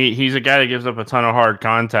second. He's a guy that gives up a ton of hard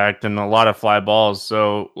contact and a lot of fly balls.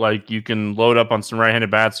 So like you can load up on some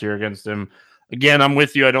right-handed bats here against him. Again, I'm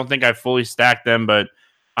with you. I don't think I fully stacked them, but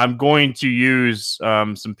I'm going to use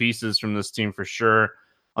some pieces from this team for sure.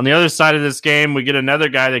 On the other side of this game, we get another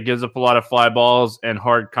guy that gives up a lot of fly balls and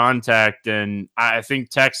hard contact, and I think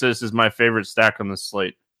Texas is my favorite stack on this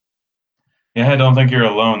slate. Yeah, I don't think you're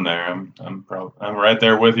alone there. I'm right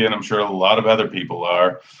there with you, and I'm sure a lot of other people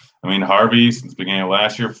are. I mean, Harvey, since the beginning of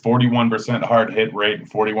last year, 41% hard hit rate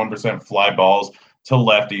and 41% fly balls to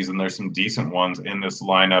lefties, and there's some decent ones in this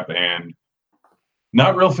lineup, and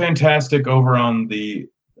not real fantastic over on the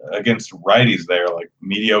against righties there, like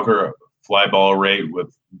mediocre fly ball rate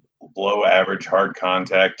with below average hard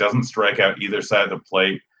contact, doesn't strike out either side of the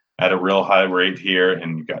plate at a real high rate here,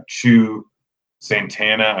 and you've got Chu,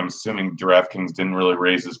 Santana. I'm assuming DraftKings didn't really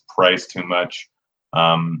raise his price too much,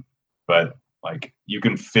 but like you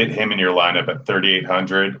can fit him in your lineup at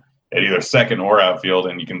 3,800 at either second or outfield,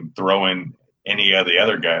 and you can throw in any of the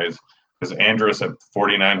other guys because Andrus at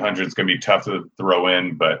 4,900 is going to be tough to throw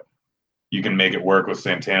in, but you can make it work with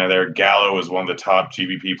Santana there. Gallo is one of the top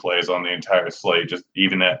GPP plays on the entire slate, just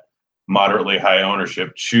even at moderately high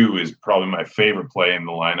ownership. Chu is probably my favorite play in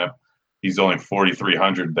the lineup. He's only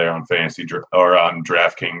 4,300 there on fantasy or on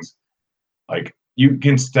DraftKings. Like you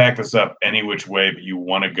can stack this up any which way, but you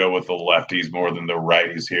want to go with the lefties more than the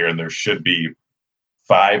righties here. And there should be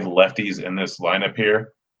 5 lefties in this lineup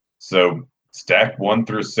here. So stack 1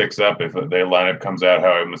 through 6 up if their lineup comes out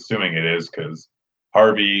how I'm assuming it is, because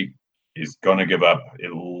Harvey is going to give up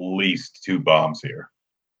at least 2 bombs here.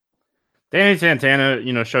 Danny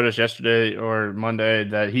Santana, showed us yesterday or Monday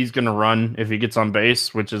that he's going to run if he gets on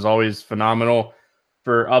base, which is always phenomenal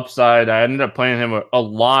for upside. I ended up playing him a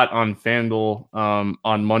lot on FanDuel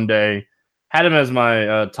on Monday. Had him as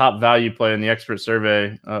my top value play in the expert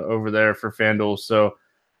survey over there for FanDuel. So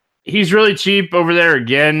he's really cheap over there.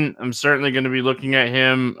 Again, I'm certainly going to be looking at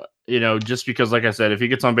him, just because, like I said, if he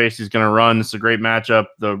gets on base, he's going to run. It's a great matchup.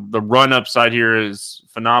 The run upside here is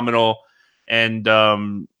phenomenal. And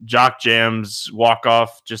Jock Jams walk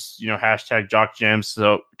off, just hashtag Jock Jams,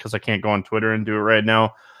 so because I can't go on Twitter and do it right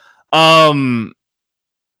now.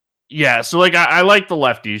 Yeah, so like I like the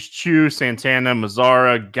lefties: Chu, Santana,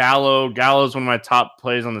 Mazzara, Gallo. Gallo is one of my top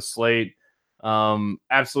plays on the slate.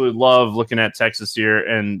 Absolutely love looking at Texas here,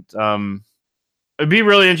 and it'd be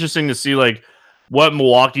really interesting to see like what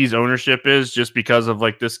Milwaukee's ownership is, just because of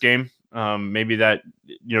like this game. Maybe that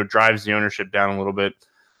drives the ownership down a little bit.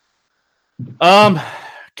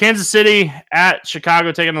 Kansas City at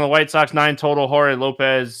Chicago taking on the White Sox, 9 total. Jorge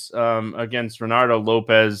Lopez against Reynaldo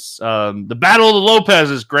Lopez. The battle of the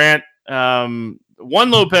Lopez's, Grant. One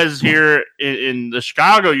Lopez here in the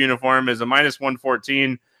Chicago uniform is a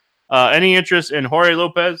 -114. Any interest in Jorge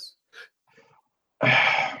Lopez?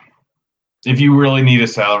 If you really need a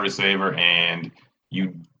salary saver and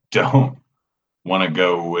you don't want to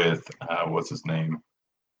go with what's his name,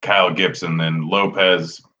 Kyle Gibson, then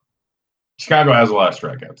Lopez. Chicago has a lot of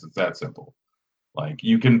strikeouts. It's that simple. Like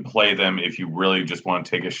you can play them if you really just want to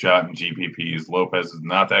take a shot in GPPs. Lopez is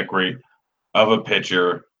not that great of a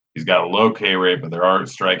pitcher. He's got a low K rate, but there are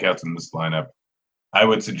strikeouts in this lineup. I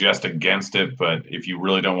would suggest against it, but if you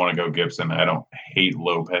really don't want to go Gibson, I don't hate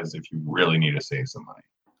Lopez if you really need to save some money.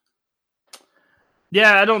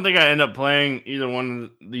 Yeah, I don't think I end up playing either one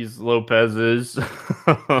of these Lopez's.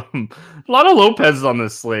 A lot of Lopez's on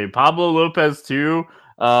this slate. Pablo Lopez too.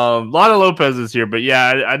 A lot of Lopez's here, but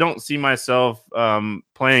yeah, I don't see myself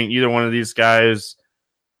playing either one of these guys.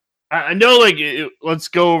 I know, like, let's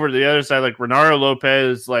go over to the other side. Like Reynaldo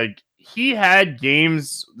Lopez, like he had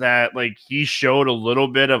games that like he showed a little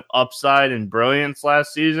bit of upside and brilliance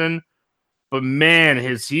last season, but man,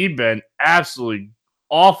 has he been absolutely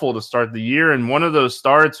awful to start the year. And one of those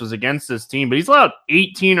starts was against this team, but he's allowed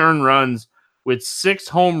 18 earned runs with 6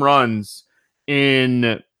 home runs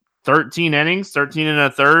in 13 innings, 13 and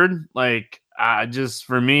a third. Like, just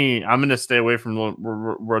for me, I'm going to stay away from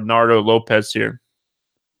Reynaldo Lopez here.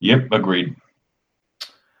 Yep, agreed.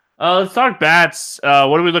 Let's talk bats.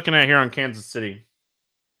 What are we looking at here on Kansas City?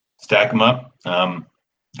 Stack them up.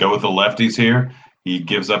 Go with the lefties here. He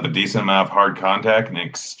gives up a decent amount of hard contact, an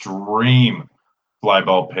extreme fly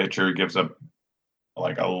ball pitcher. Gives up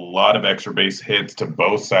like a lot of extra base hits to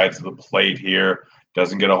both sides of the plate here.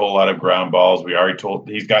 Doesn't get a whole lot of ground balls. We already told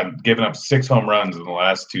he's given up 6 home runs in the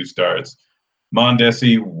last 2 starts.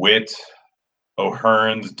 Mondesi, Witt,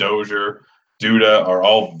 O'Hearns, Dozier, Duda are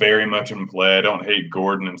all very much in play. I don't hate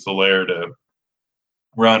Gordon and Soler to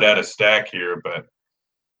round out a stack here, but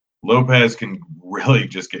Lopez can really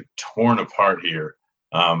just get torn apart here.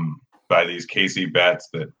 by these KC bats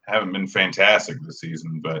that haven't been fantastic this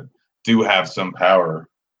season, but do have some power.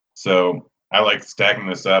 So I like stacking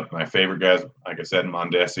this up. My favorite guys, like I said,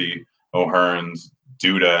 Mondesi, O'Hearns,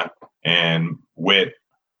 Duda, and Witt.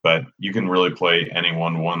 But you can really play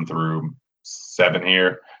anyone 1 through 7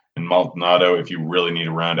 here. And Maldonado if you really need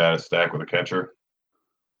to round out a stack with a catcher.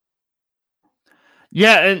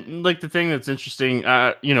 Yeah, and like the thing that's interesting,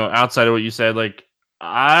 outside of what you said, like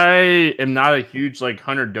I am not a huge like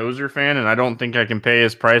Hunter Dozier fan, and I don't think I can pay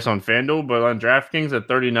his price on FanDuel, but on DraftKings at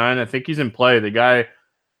 39, I think he's in play. The guy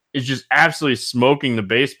is just absolutely smoking the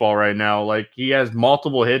baseball right now. Like he has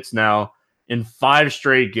multiple hits now in 5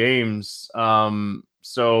 straight games.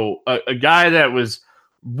 So a guy that was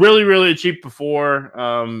really, really cheap before,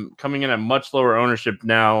 coming in at much lower ownership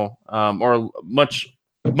now, or much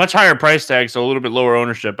higher price tag, so a little bit lower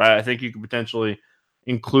ownership. I think you could potentially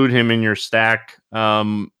include him in your stack.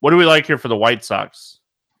 What do we like here for the White Sox?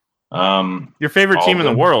 Your favorite team in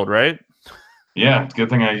the world, right? Yeah, it's a good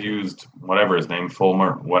thing I used whatever his name,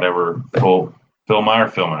 Filmer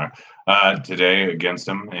today against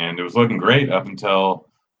him, and it was looking great up until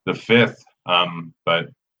the 5th. But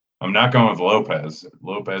I'm not going with Lopez.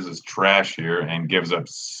 Lopez is trash here and gives up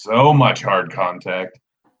so much hard contact.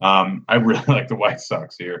 I really like the White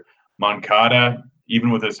Sox here. Moncada,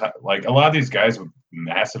 even with his, like a lot of these guys with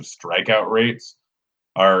massive strikeout rates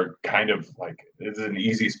are kind of like, it's an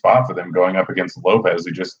easy spot for them going up against Lopez,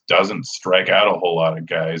 who just doesn't strike out a whole lot of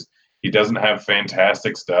guys. He doesn't have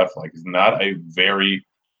fantastic stuff. Like he's not a very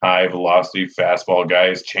high velocity fastball guy.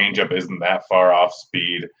 His changeup isn't that far off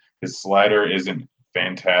speed. His slider isn't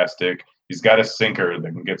fantastic. He's got a sinker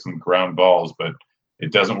that can get some ground balls, but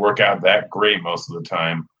it doesn't work out that great most of the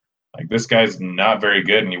time. Like this guy's not very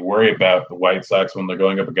good, and you worry about the White Sox when they're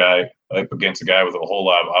going up against a guy with a whole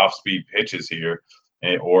lot of off-speed pitches here,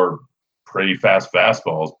 or pretty fast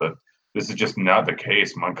fastballs. But this is just not the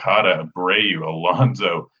case. Moncada, Abreu,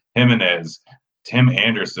 Alonso, Jimenez, Tim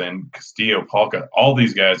Anderson, Castillo, Palka, all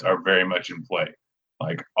these guys are very much in play.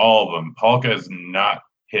 Like all of them. Palka has not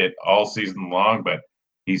hit all season long, but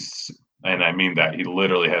and I mean that, he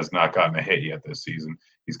literally has not gotten a hit yet this season.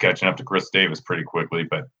 He's catching up to Chris Davis pretty quickly,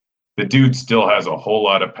 but the dude still has a whole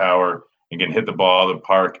lot of power and can hit the ball out of the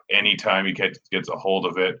park anytime he gets a hold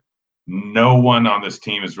of it. No one on this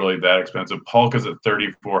team is really that expensive. Palka's at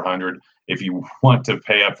 $3,400. If you want to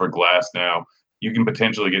pay up for Glass now, you can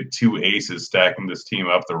potentially get 2 aces stacking this team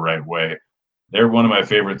up the right way. They're one of my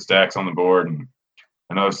favorite stacks on the board, and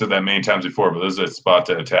I know I've said that many times before, but this is a spot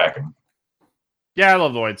to attack them. Yeah, I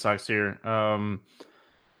love the White Sox here.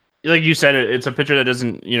 Like you said, it's a pitcher that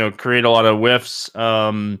doesn't, create a lot of whiffs.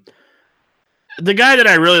 The guy that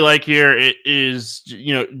I really like here is,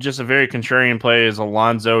 just a very contrarian play is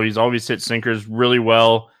Alonso. He's always hit sinkers really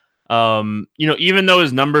well. Even though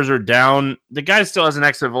his numbers are down, the guy still has an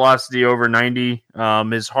exit velocity over 90.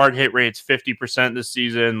 His hard hit rate's 50% this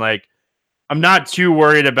season. Like, I'm not too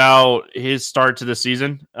worried about his start to the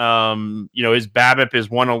season. His BABIP is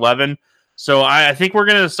 111. So I think we're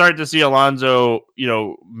going to start to see Alonso,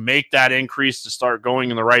 make that increase to start going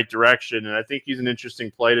in the right direction. And I think he's an interesting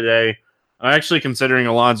play today. I'm actually considering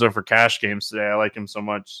Alonso for cash games today. I like him so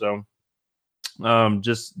much. So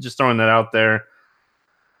just throwing that out there.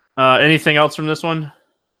 Anything else from this one?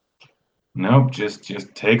 Nope. Just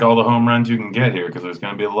take all the home runs you can get here, because there's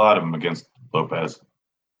going to be a lot of them against Lopez.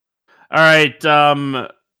 All right.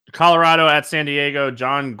 Colorado at San Diego.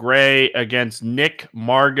 John Gray against Nick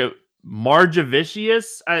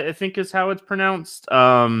Margevicius, I think is how it's pronounced.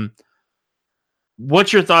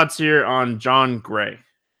 What's your thoughts here on John Gray?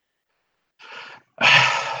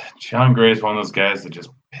 John Gray is one of those guys that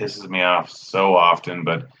just pisses me off so often,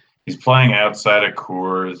 but he's playing outside of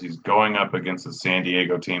Coors. He's going up against a San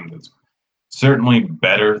Diego team that's certainly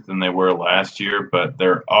better than they were last year, but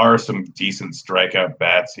there are some decent strikeout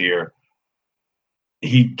bats here.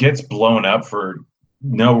 He gets blown up for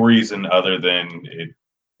no reason other than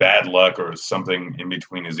bad luck or something in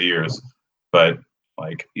between his ears. But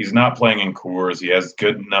like, he's not playing in Coors. He has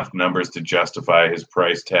good enough numbers to justify his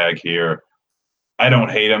price tag here. I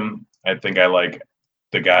don't hate him. I think I like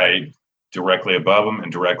the guy directly above him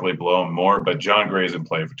and directly below him more, but John Gray's in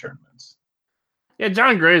play for tournaments. Yeah,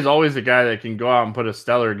 John Gray is always the guy that can go out and put a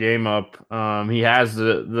stellar game up. He has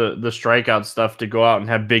the strikeout stuff to go out and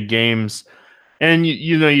have big games. And,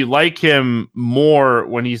 you like him more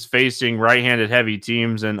when he's facing right-handed heavy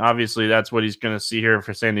teams, and obviously that's what he's going to see here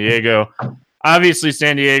for San Diego. Obviously,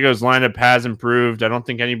 San Diego's lineup has improved. I don't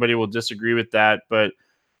think anybody will disagree with that, but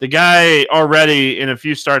the guy already in a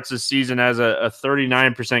few starts this season has a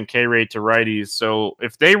 39% K rate to righties. So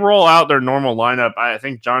if they roll out their normal lineup, I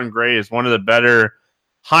think John Gray is one of the better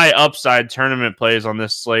high upside tournament plays on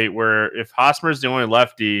this slate where if Hosmer's the only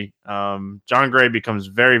lefty, John Gray becomes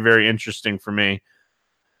very, very interesting for me.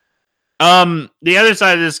 The other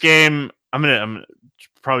side of this game, I'm gonna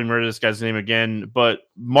probably murder this guy's name again, but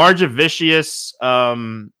Margevicius,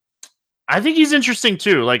 I think he's interesting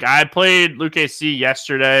too. Like, I played Lucchesi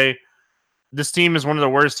yesterday. This team is one of the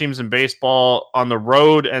worst teams in baseball on the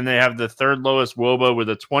road, and they have the third lowest WOBA with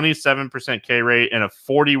a 27% K rate and a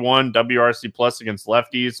 41 WRC plus against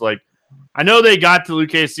lefties. Like, I know they got to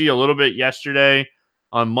Lucchesi a little bit yesterday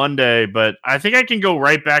on Monday, but I think I can go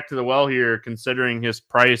right back to the well here considering his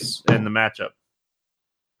price and the matchup.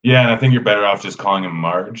 Yeah, and I think you're better off just calling him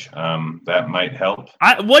Marge. That might help.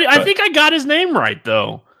 I think I got his name right,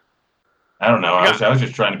 though. I don't know. I was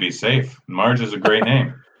just trying to be safe. Marge is a great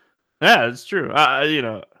name. Yeah, it's true.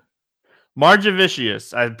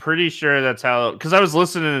 Margevicius. I'm pretty sure that's how, because I was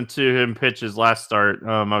listening to him pitch his last start.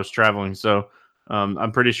 I was traveling, so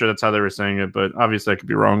I'm pretty sure that's how they were saying it, but obviously I could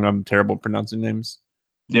be wrong. I'm terrible at pronouncing names.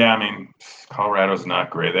 Yeah, I mean, Colorado's not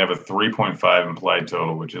great. They have a 3.5 implied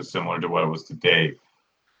total, which is similar to what it was today.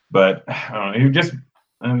 But I don't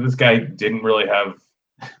know, this guy didn't really have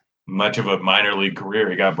much of a minor league career.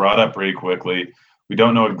 He got brought up pretty quickly. We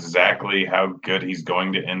don't know exactly how good he's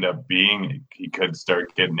going to end up being. He could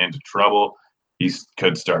start getting into trouble. He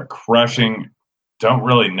could start crushing. Don't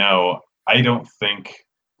really know. I don't think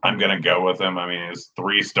I'm going to go with him. I mean, his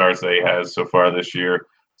 3 starts that he has so far this year.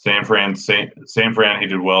 San Fran, he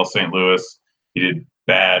did well. St. Louis, he did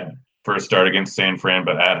bad. First start against San Fran,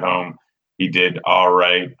 but at home, he did all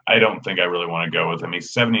right. I don't think I really want to go with him.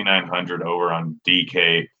 He's 7,900 over on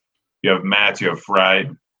DK. You have Matz, you have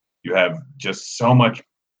Fried. You have just so much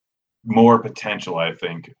more potential, I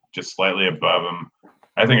think, just slightly above him.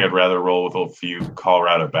 I think I'd rather roll with a few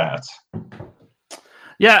Colorado bats.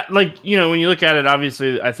 Yeah, like, when you look at it,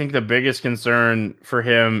 obviously, I think the biggest concern for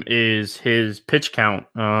him is his pitch count.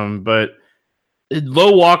 But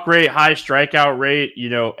low walk rate, high strikeout rate,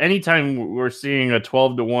 anytime we're seeing a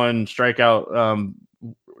 12-1 strikeout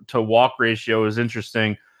to walk ratio is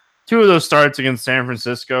interesting. 2 of those starts against San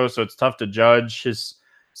Francisco, so it's tough to judge. His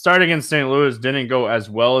start against St. Louis didn't go as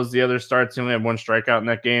well as the other starts. He only had 1 strikeout in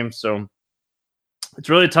that game, so it's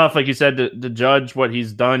really tough, like you said, to judge what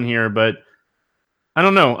he's done here, but I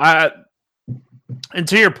don't know. And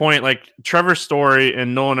to your point, like Trevor Story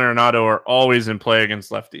and Nolan Arenado are always in play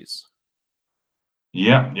against lefties.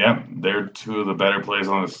 Yeah. They're 2 of the better plays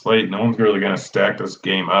on the slate. No one's really going to stack this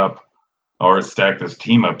game up or stack this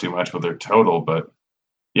team up too much with their total, but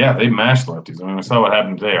yeah, they mashed lefties. I mean, we saw what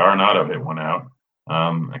happened today. Arenado hit one out.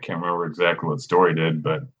 I can't remember exactly what Story did,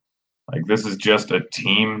 but like this is just a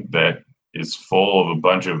team that is full of a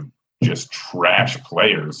bunch of just trash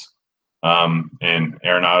players. And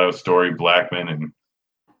Arenado, Story, Blackman, and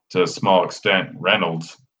to a small extent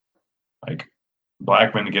Reynolds. Like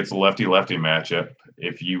Blackman gets a lefty-lefty matchup.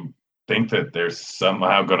 If you think that they're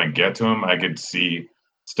somehow going to get to him, I could see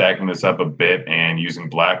stacking this up a bit and using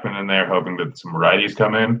Blackman in there, hoping that some righties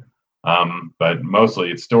come in. But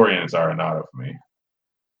mostly it's Story and it's Arenado for me.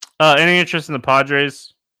 Any interest in the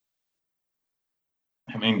Padres?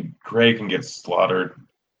 I mean, Gray can get slaughtered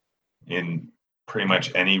in pretty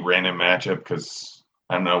much any random matchup because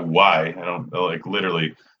I don't know why. I don't like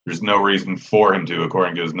literally. There's no reason for him to,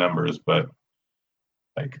 according to his numbers. But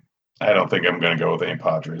like, I don't think I'm going to go with any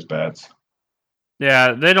Padres bats.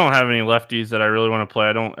 Yeah, they don't have any lefties that I really want to play.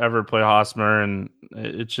 I don't ever play Hosmer, and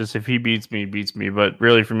it's just if he beats me, he beats me. But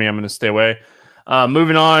really, for me, I'm going to stay away.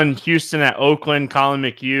 Moving on, Houston at Oakland. Colin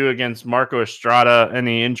McHugh against Marco Estrada.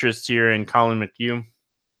 Any interest here in Colin McHugh?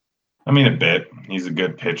 I mean, a bit. He's a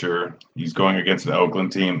good pitcher. He's going against the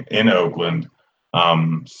Oakland team in Oakland.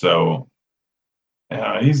 So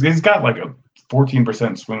he's got like a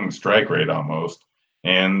 14% swinging strike rate almost.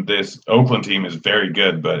 And this Oakland team is very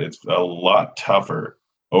good, but it's a lot tougher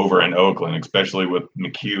over in Oakland, especially with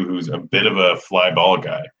McHugh, who's a bit of a fly ball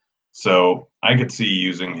guy. So I could see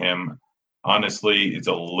using him. Honestly, it's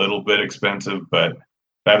a little bit expensive, but if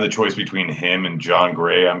I have the choice between him and John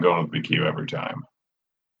Gray, I'm going with McHugh every time.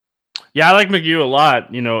 Yeah, I like McHugh a lot.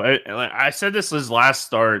 I said this his last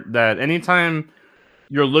start that anytime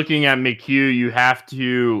you're looking at McHugh, you have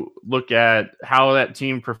to look at how that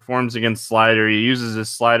team performs against slider. He uses his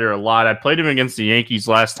slider a lot. I played him against the Yankees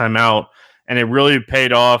last time out, and it really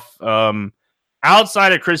paid off.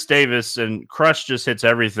 Outside of Chris Davis, and Crush just hits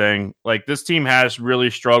everything. Like, this team has really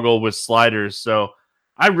struggled with sliders. So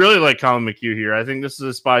I really like Colin McHugh here. I think this is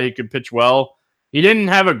a spot he could pitch well. He didn't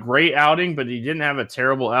have a great outing, but he didn't have a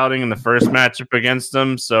terrible outing in the first matchup against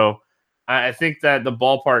them. So I think that the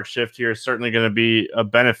ballpark shift here is certainly going to be a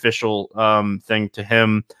beneficial thing to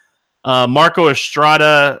him. Marco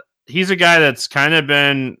Estrada, he's a guy that's kind of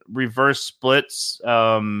been reverse splits,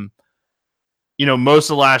 most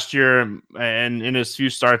of last year and in his few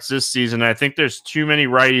starts this season. I think there's too many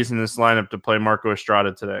righties in this lineup to play Marco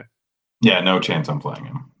Estrada today. Yeah, no chance I'm playing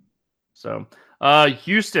him. So,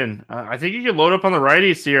 Houston, I think you could load up on the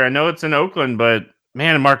righties here. I know it's in Oakland, but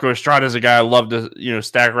man, Marco Estrada is a guy I love to,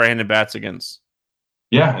 stack right-handed bats against.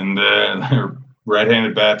 Yeah, and their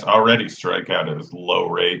right-handed bats already strike out at a low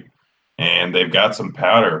rate, and they've got some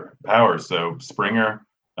power. So Springer,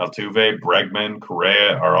 Altuve, Bregman,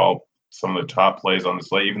 Correa are all some of the top plays on the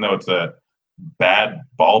slate, even though it's a bad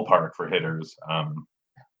ballpark for hitters.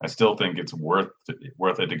 I still think it's worth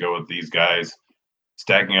it to go with these guys.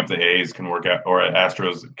 Stacking up the A's can work out, or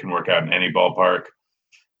Astros can work out in any ballpark.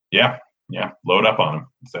 Yeah, load up on them.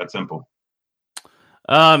 It's that simple.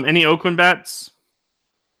 Any Oakland bats?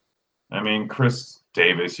 I mean, Chris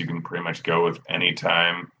Davis, you can pretty much go with any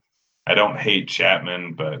time. I don't hate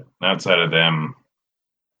Chapman, but outside of them,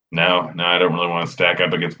 no, I don't really want to stack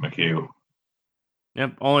up against McHugh.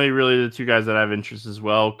 Yep, only really the two guys that have interest as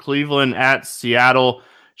well. Cleveland at Seattle.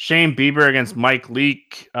 Shane Bieber against Mike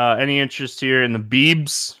Leake. Any interest here in the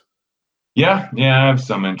Biebs? Yeah, I have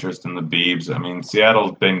some interest in the Biebs. I mean,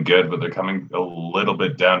 Seattle's been good, but they're coming a little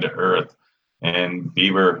bit down to earth. And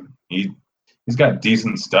Bieber, he's got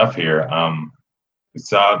decent stuff here. We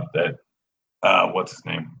saw that what's his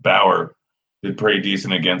name? Bauer did pretty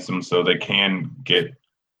decent against them, so they can get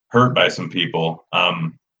hurt by some people.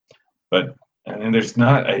 But there's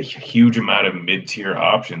not a huge amount of mid-tier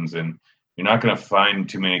options, and you're not going to find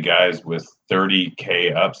too many guys with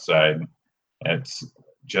 30K upside. It's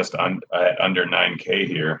just under 9K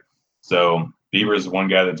here. So Bieber's one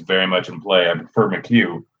guy that's very much in play. I prefer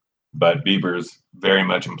McHugh, but Bieber's very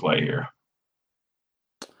much in play here.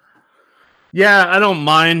 Yeah, I don't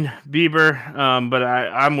mind Bieber, but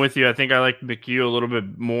I'm with you. I think I like McHugh a little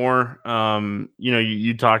bit more.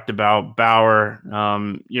 You talked about Bauer.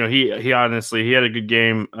 He honestly he had a good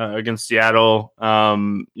game against Seattle. 6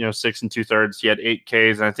 2/3. He had 8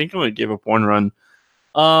 Ks, and I think he only gave up 1 run.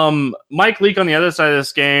 Mike Leake on the other side of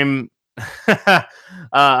this game, I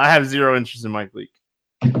have zero interest in Mike Leake.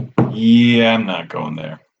 Yeah, I'm not going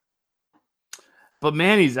there. But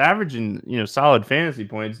man, he's averaging, solid fantasy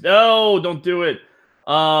points. No, don't do it.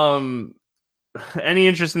 Any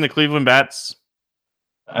interest in the Cleveland bats?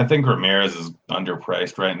 I think Ramirez is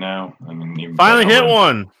underpriced right now. I mean, he finally hit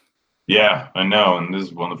one. Yeah, I know. And this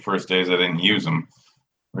is one of the first days I didn't use him.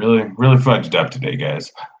 Really fudged up today,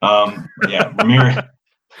 guys. Ramirez.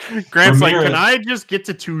 Grant's like, can I just get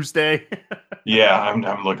to Tuesday? Yeah,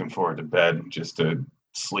 I'm looking forward to bed just to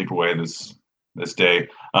sleep away this day.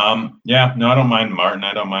 I don't mind Martin.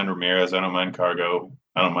 I don't mind Ramirez. I don't mind Cargo.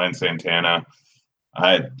 I don't mind Santana.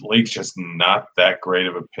 Leake's just not that great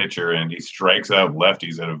of a pitcher, and he strikes out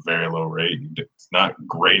lefties at a very low rate. It's not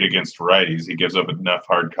great against righties. He gives up enough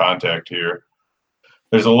hard contact here.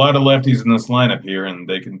 There's a lot of lefties in this lineup here, and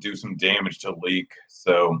they can do some damage to Leake.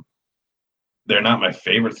 So they're not my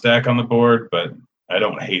favorite stack on the board, but I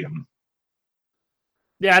don't hate them.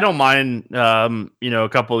 Yeah, I don't mind, a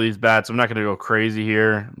couple of these bats. I'm not going to go crazy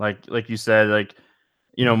here. Like you said,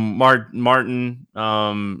 Martin,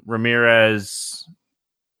 Ramirez,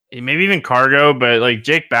 maybe even Cargo, but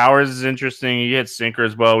Jake Bauers is interesting. He hits sinker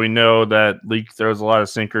as well. We know that Leake throws a lot of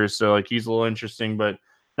sinkers, so he's a little interesting, but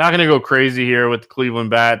not going to go crazy here with the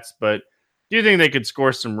Cleveland bats. But do you think they could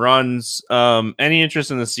score some runs? Any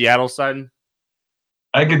interest in the Seattle side?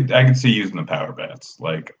 I could see using the power bats.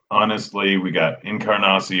 Honestly, we got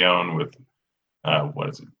Encarnacion with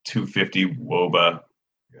 250 WOBA,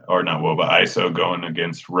 or not WOBA, ISO going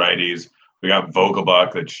against righties. We got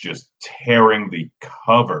Vogelbach that's just tearing the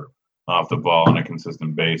cover off the ball on a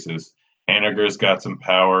consistent basis. Haniger's got some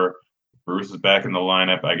power. Bruce is back in the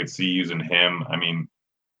lineup. I could see using him. I mean,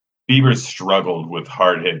 Bieber's struggled with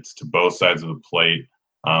hard hits to both sides of the plate.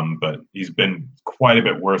 But he's been quite a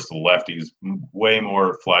bit worse to lefties, way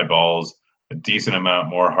more fly balls, a decent amount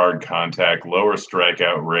more hard contact, lower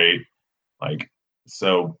strikeout rate.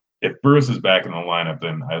 So if Bruce is back in the lineup,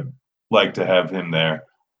 then I'd like to have him there.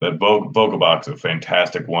 But Vogelbach's a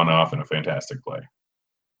fantastic one-off and a fantastic play.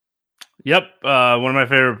 Yep. One of my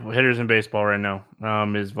favorite hitters in baseball right now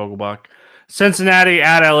is Vogelbach. Cincinnati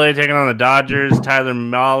at LA taking on the Dodgers. Tyler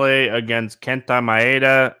Mahle against Kenta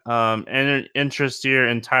Maeda. Any interest here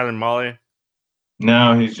in Tyler Mahle?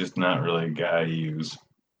 No, he's just not really a guy I use.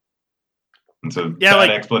 And so that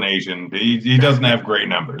explanation. He doesn't have great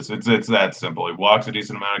numbers. It's that simple. He walks a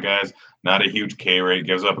decent amount of guys, not a huge K rate,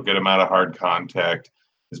 gives up a good amount of hard contact.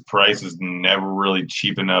 His price is never really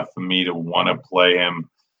cheap enough for me to want to play him.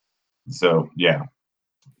 So, yeah.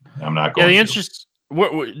 I'm not going. Yeah, the interest,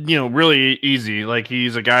 really easy. Like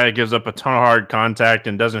he's a guy that gives up a ton of hard contact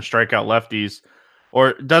and doesn't strike out lefties,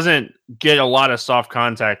 or doesn't get a lot of soft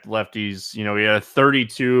contact lefties. He had a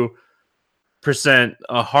 32%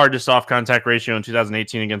 hard to soft contact ratio in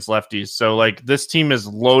 2018 against lefties. So like this team is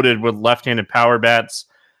loaded with left-handed power bats.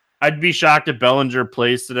 I'd be shocked if Bellinger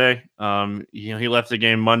plays today. He left the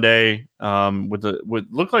game Monday with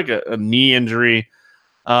looked like a knee injury.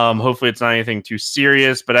 Hopefully it's not anything too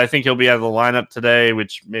serious, but I think he'll be out of the lineup today,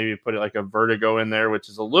 which maybe put it like a Vertigo in there, which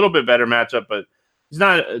is a little bit better matchup, but he's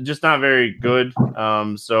not very good.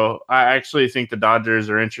 So I actually think the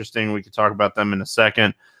Dodgers are interesting. We could talk about them in a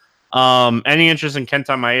second. Any interest in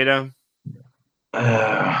Kenta Maeda?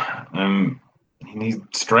 He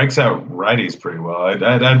strikes out righties pretty well.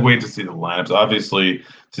 I'd wait to see the lineups. Obviously,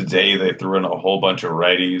 today they threw in a whole bunch of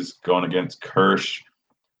righties going against Kirsch.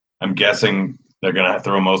 I'm guessing they're going to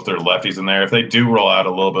throw most of their lefties in there. If they do roll out a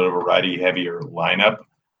little bit of a righty-heavier lineup,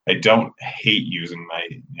 I don't hate using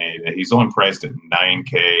Maeda. He's only priced at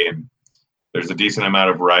 $9K, and there's a decent amount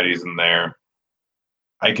of righties in there.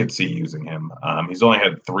 I could see using him. He's only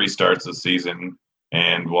had 3 starts this season,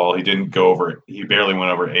 and while he barely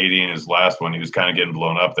went over 80 in his last one. He was kind of getting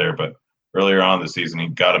blown up there, but earlier on in the season, he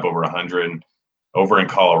got up over 100. Over in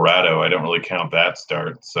Colorado, I don't really count that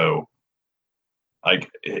start, so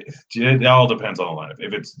it all depends on the lineup.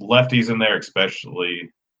 If it's lefties in there,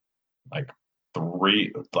 especially like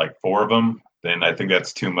 4 of them, then I think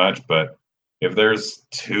that's too much. But if there's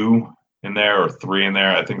 2 in there or 3 in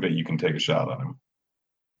there, I think that you can take a shot on him.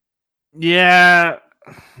 Yeah,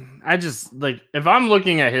 I just if I'm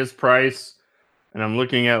looking at his price and I'm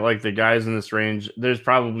looking at like the guys in this range, there's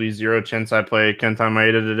probably 0 chance I play Kenta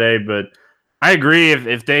Maeda today, but I agree.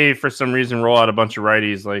 If they, for some reason, roll out a bunch of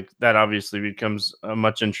righties, like that obviously becomes a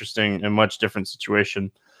much interesting and much different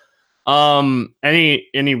situation.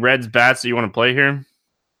 Any Reds bats that you want to play here?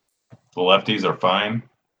 The lefties are fine,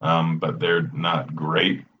 but they're not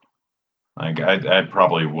great. I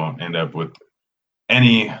probably won't end up with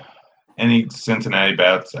any Cincinnati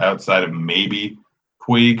bats outside of maybe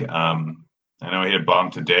Puig. I know he had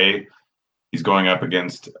bombed today. He's going up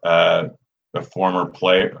against a former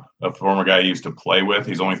guy I used to play with.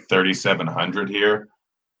 He's only 3,700 here.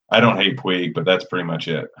 I don't hate Puig, but that's pretty much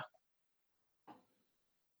it.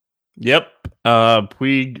 Yep.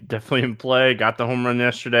 Puig definitely in play. Got the home run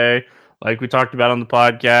yesterday, like we talked about on the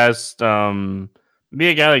podcast. Be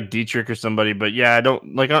a guy like Dietrich or somebody, but yeah, I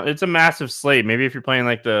don't like. It's a massive slate. Maybe if you're playing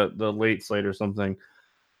like the late slate or something.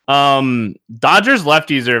 Dodgers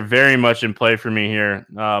lefties are very much in play for me here.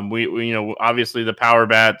 We obviously the power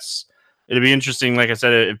bats. It'll be interesting. Like I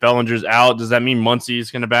said, if Bellinger's out, does that mean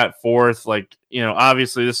Muncy's going to bat 4th?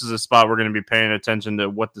 Obviously this is a spot we're going to be paying attention to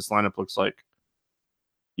what this lineup looks like.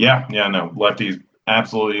 Yeah, no, lefties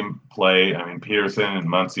absolutely in play. I mean, Peterson and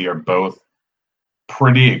Muncy are both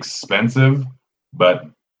pretty expensive, but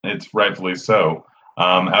it's rightfully so.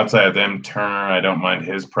 Outside of them, Turner, I don't mind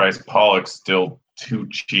his price. Pollock's still too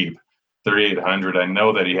cheap, 3,800. I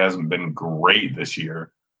know that he hasn't been great this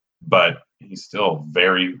year, but he's still a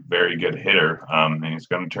very, very good hitter, and he's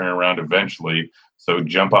going to turn around eventually. So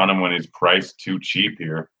jump on him when he's priced too cheap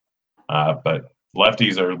here. But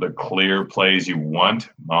lefties are the clear plays you want.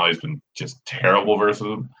 Molly's been just terrible versus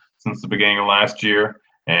them since the beginning of last year,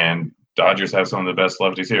 and Dodgers have some of the best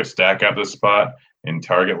lefties here. Stack up this spot and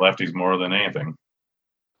target lefties more than anything.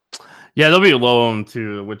 Yeah, they'll be low on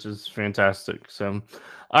too, which is fantastic. So,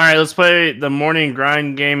 all right, let's play the morning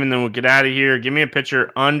grind game, and then we'll get out of here. Give me a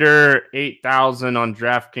pitcher under 8,000 on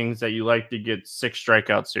DraftKings that you like to get 6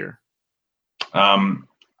 strikeouts here.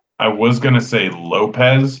 I was going to say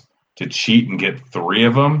Lopez to cheat and get 3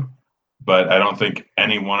 of them, but I don't think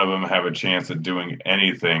any one of them have a chance at doing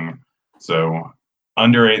anything. So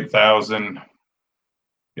under 8,000,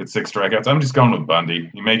 get 6 strikeouts. I'm just going with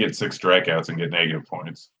Bundy. You may get 6 strikeouts and get negative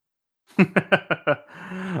points.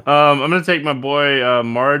 I'm going to take my boy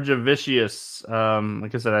Margevicius.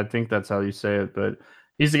 Like I said, I think that's how you say it, but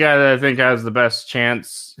he's the guy that I think has the best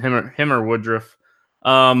chance, him or Woodruff.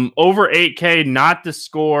 Over 8K, not to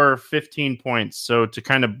score 15 points. So to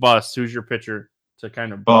kind of bust, who's your pitcher to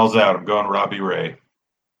kind of balls out? I'm going Robbie Ray.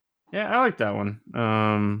 Yeah, I like that one.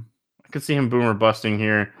 I could see him boomer busting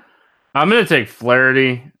here. I'm going to take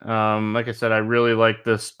Flaherty. Like I said, I really like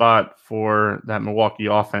this spot for that Milwaukee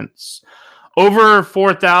offense. Over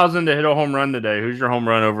 4,000 to hit a home run today. Who's your home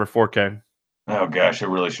run over 4K? Oh, gosh, I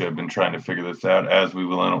really should have been trying to figure this out as we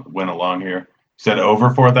went along here. You said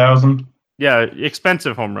over 4,000? Yeah,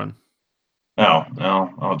 expensive home run. Oh,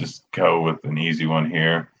 no, I'll just go with an easy one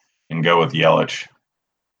here and go with Yelich.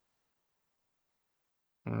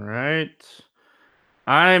 All right.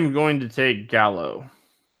 I'm going to take Gallo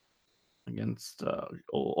against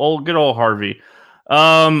good old Harvey.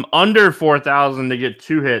 Under 4,000 to get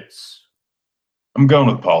 2 hits. I'm going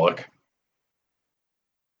with Pollock.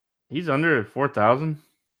 He's under 4,000?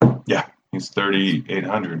 Yeah, he's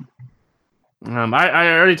 3,800. I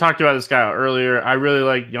already talked about this guy earlier. I really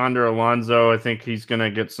like Yonder Alonso. I think he's going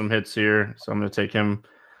to get some hits here, so I'm going to take him.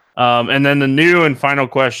 And then the new and final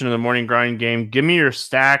question of the morning grind game. Give me your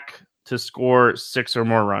stack to score 6 or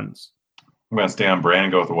more runs. I'm going to stay on brand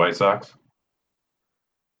and go with the White Sox.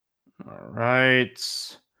 All right.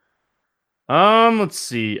 Let's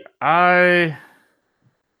see. A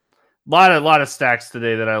lot of stacks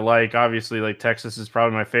today that I like. Obviously, like Texas is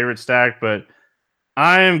probably my favorite stack, but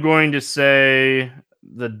I am going to say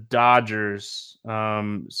the Dodgers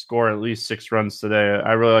score at least 6 runs today.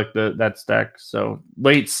 I really like that stack. So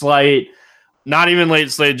late slate, not even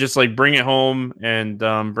late slate, just like bring it home and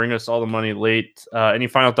bring us all the money late. Any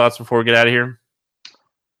final thoughts before we get out of here?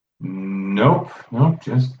 Nope.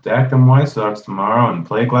 Just stack them White Sox tomorrow and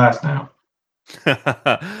play glass now.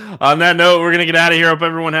 On that note, we're going to get out of here. Hope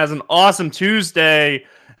everyone has an awesome Tuesday,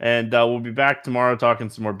 and we'll be back tomorrow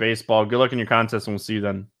talking some more baseball. Good luck in your contest, and we'll see you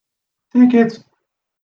then. Tickets.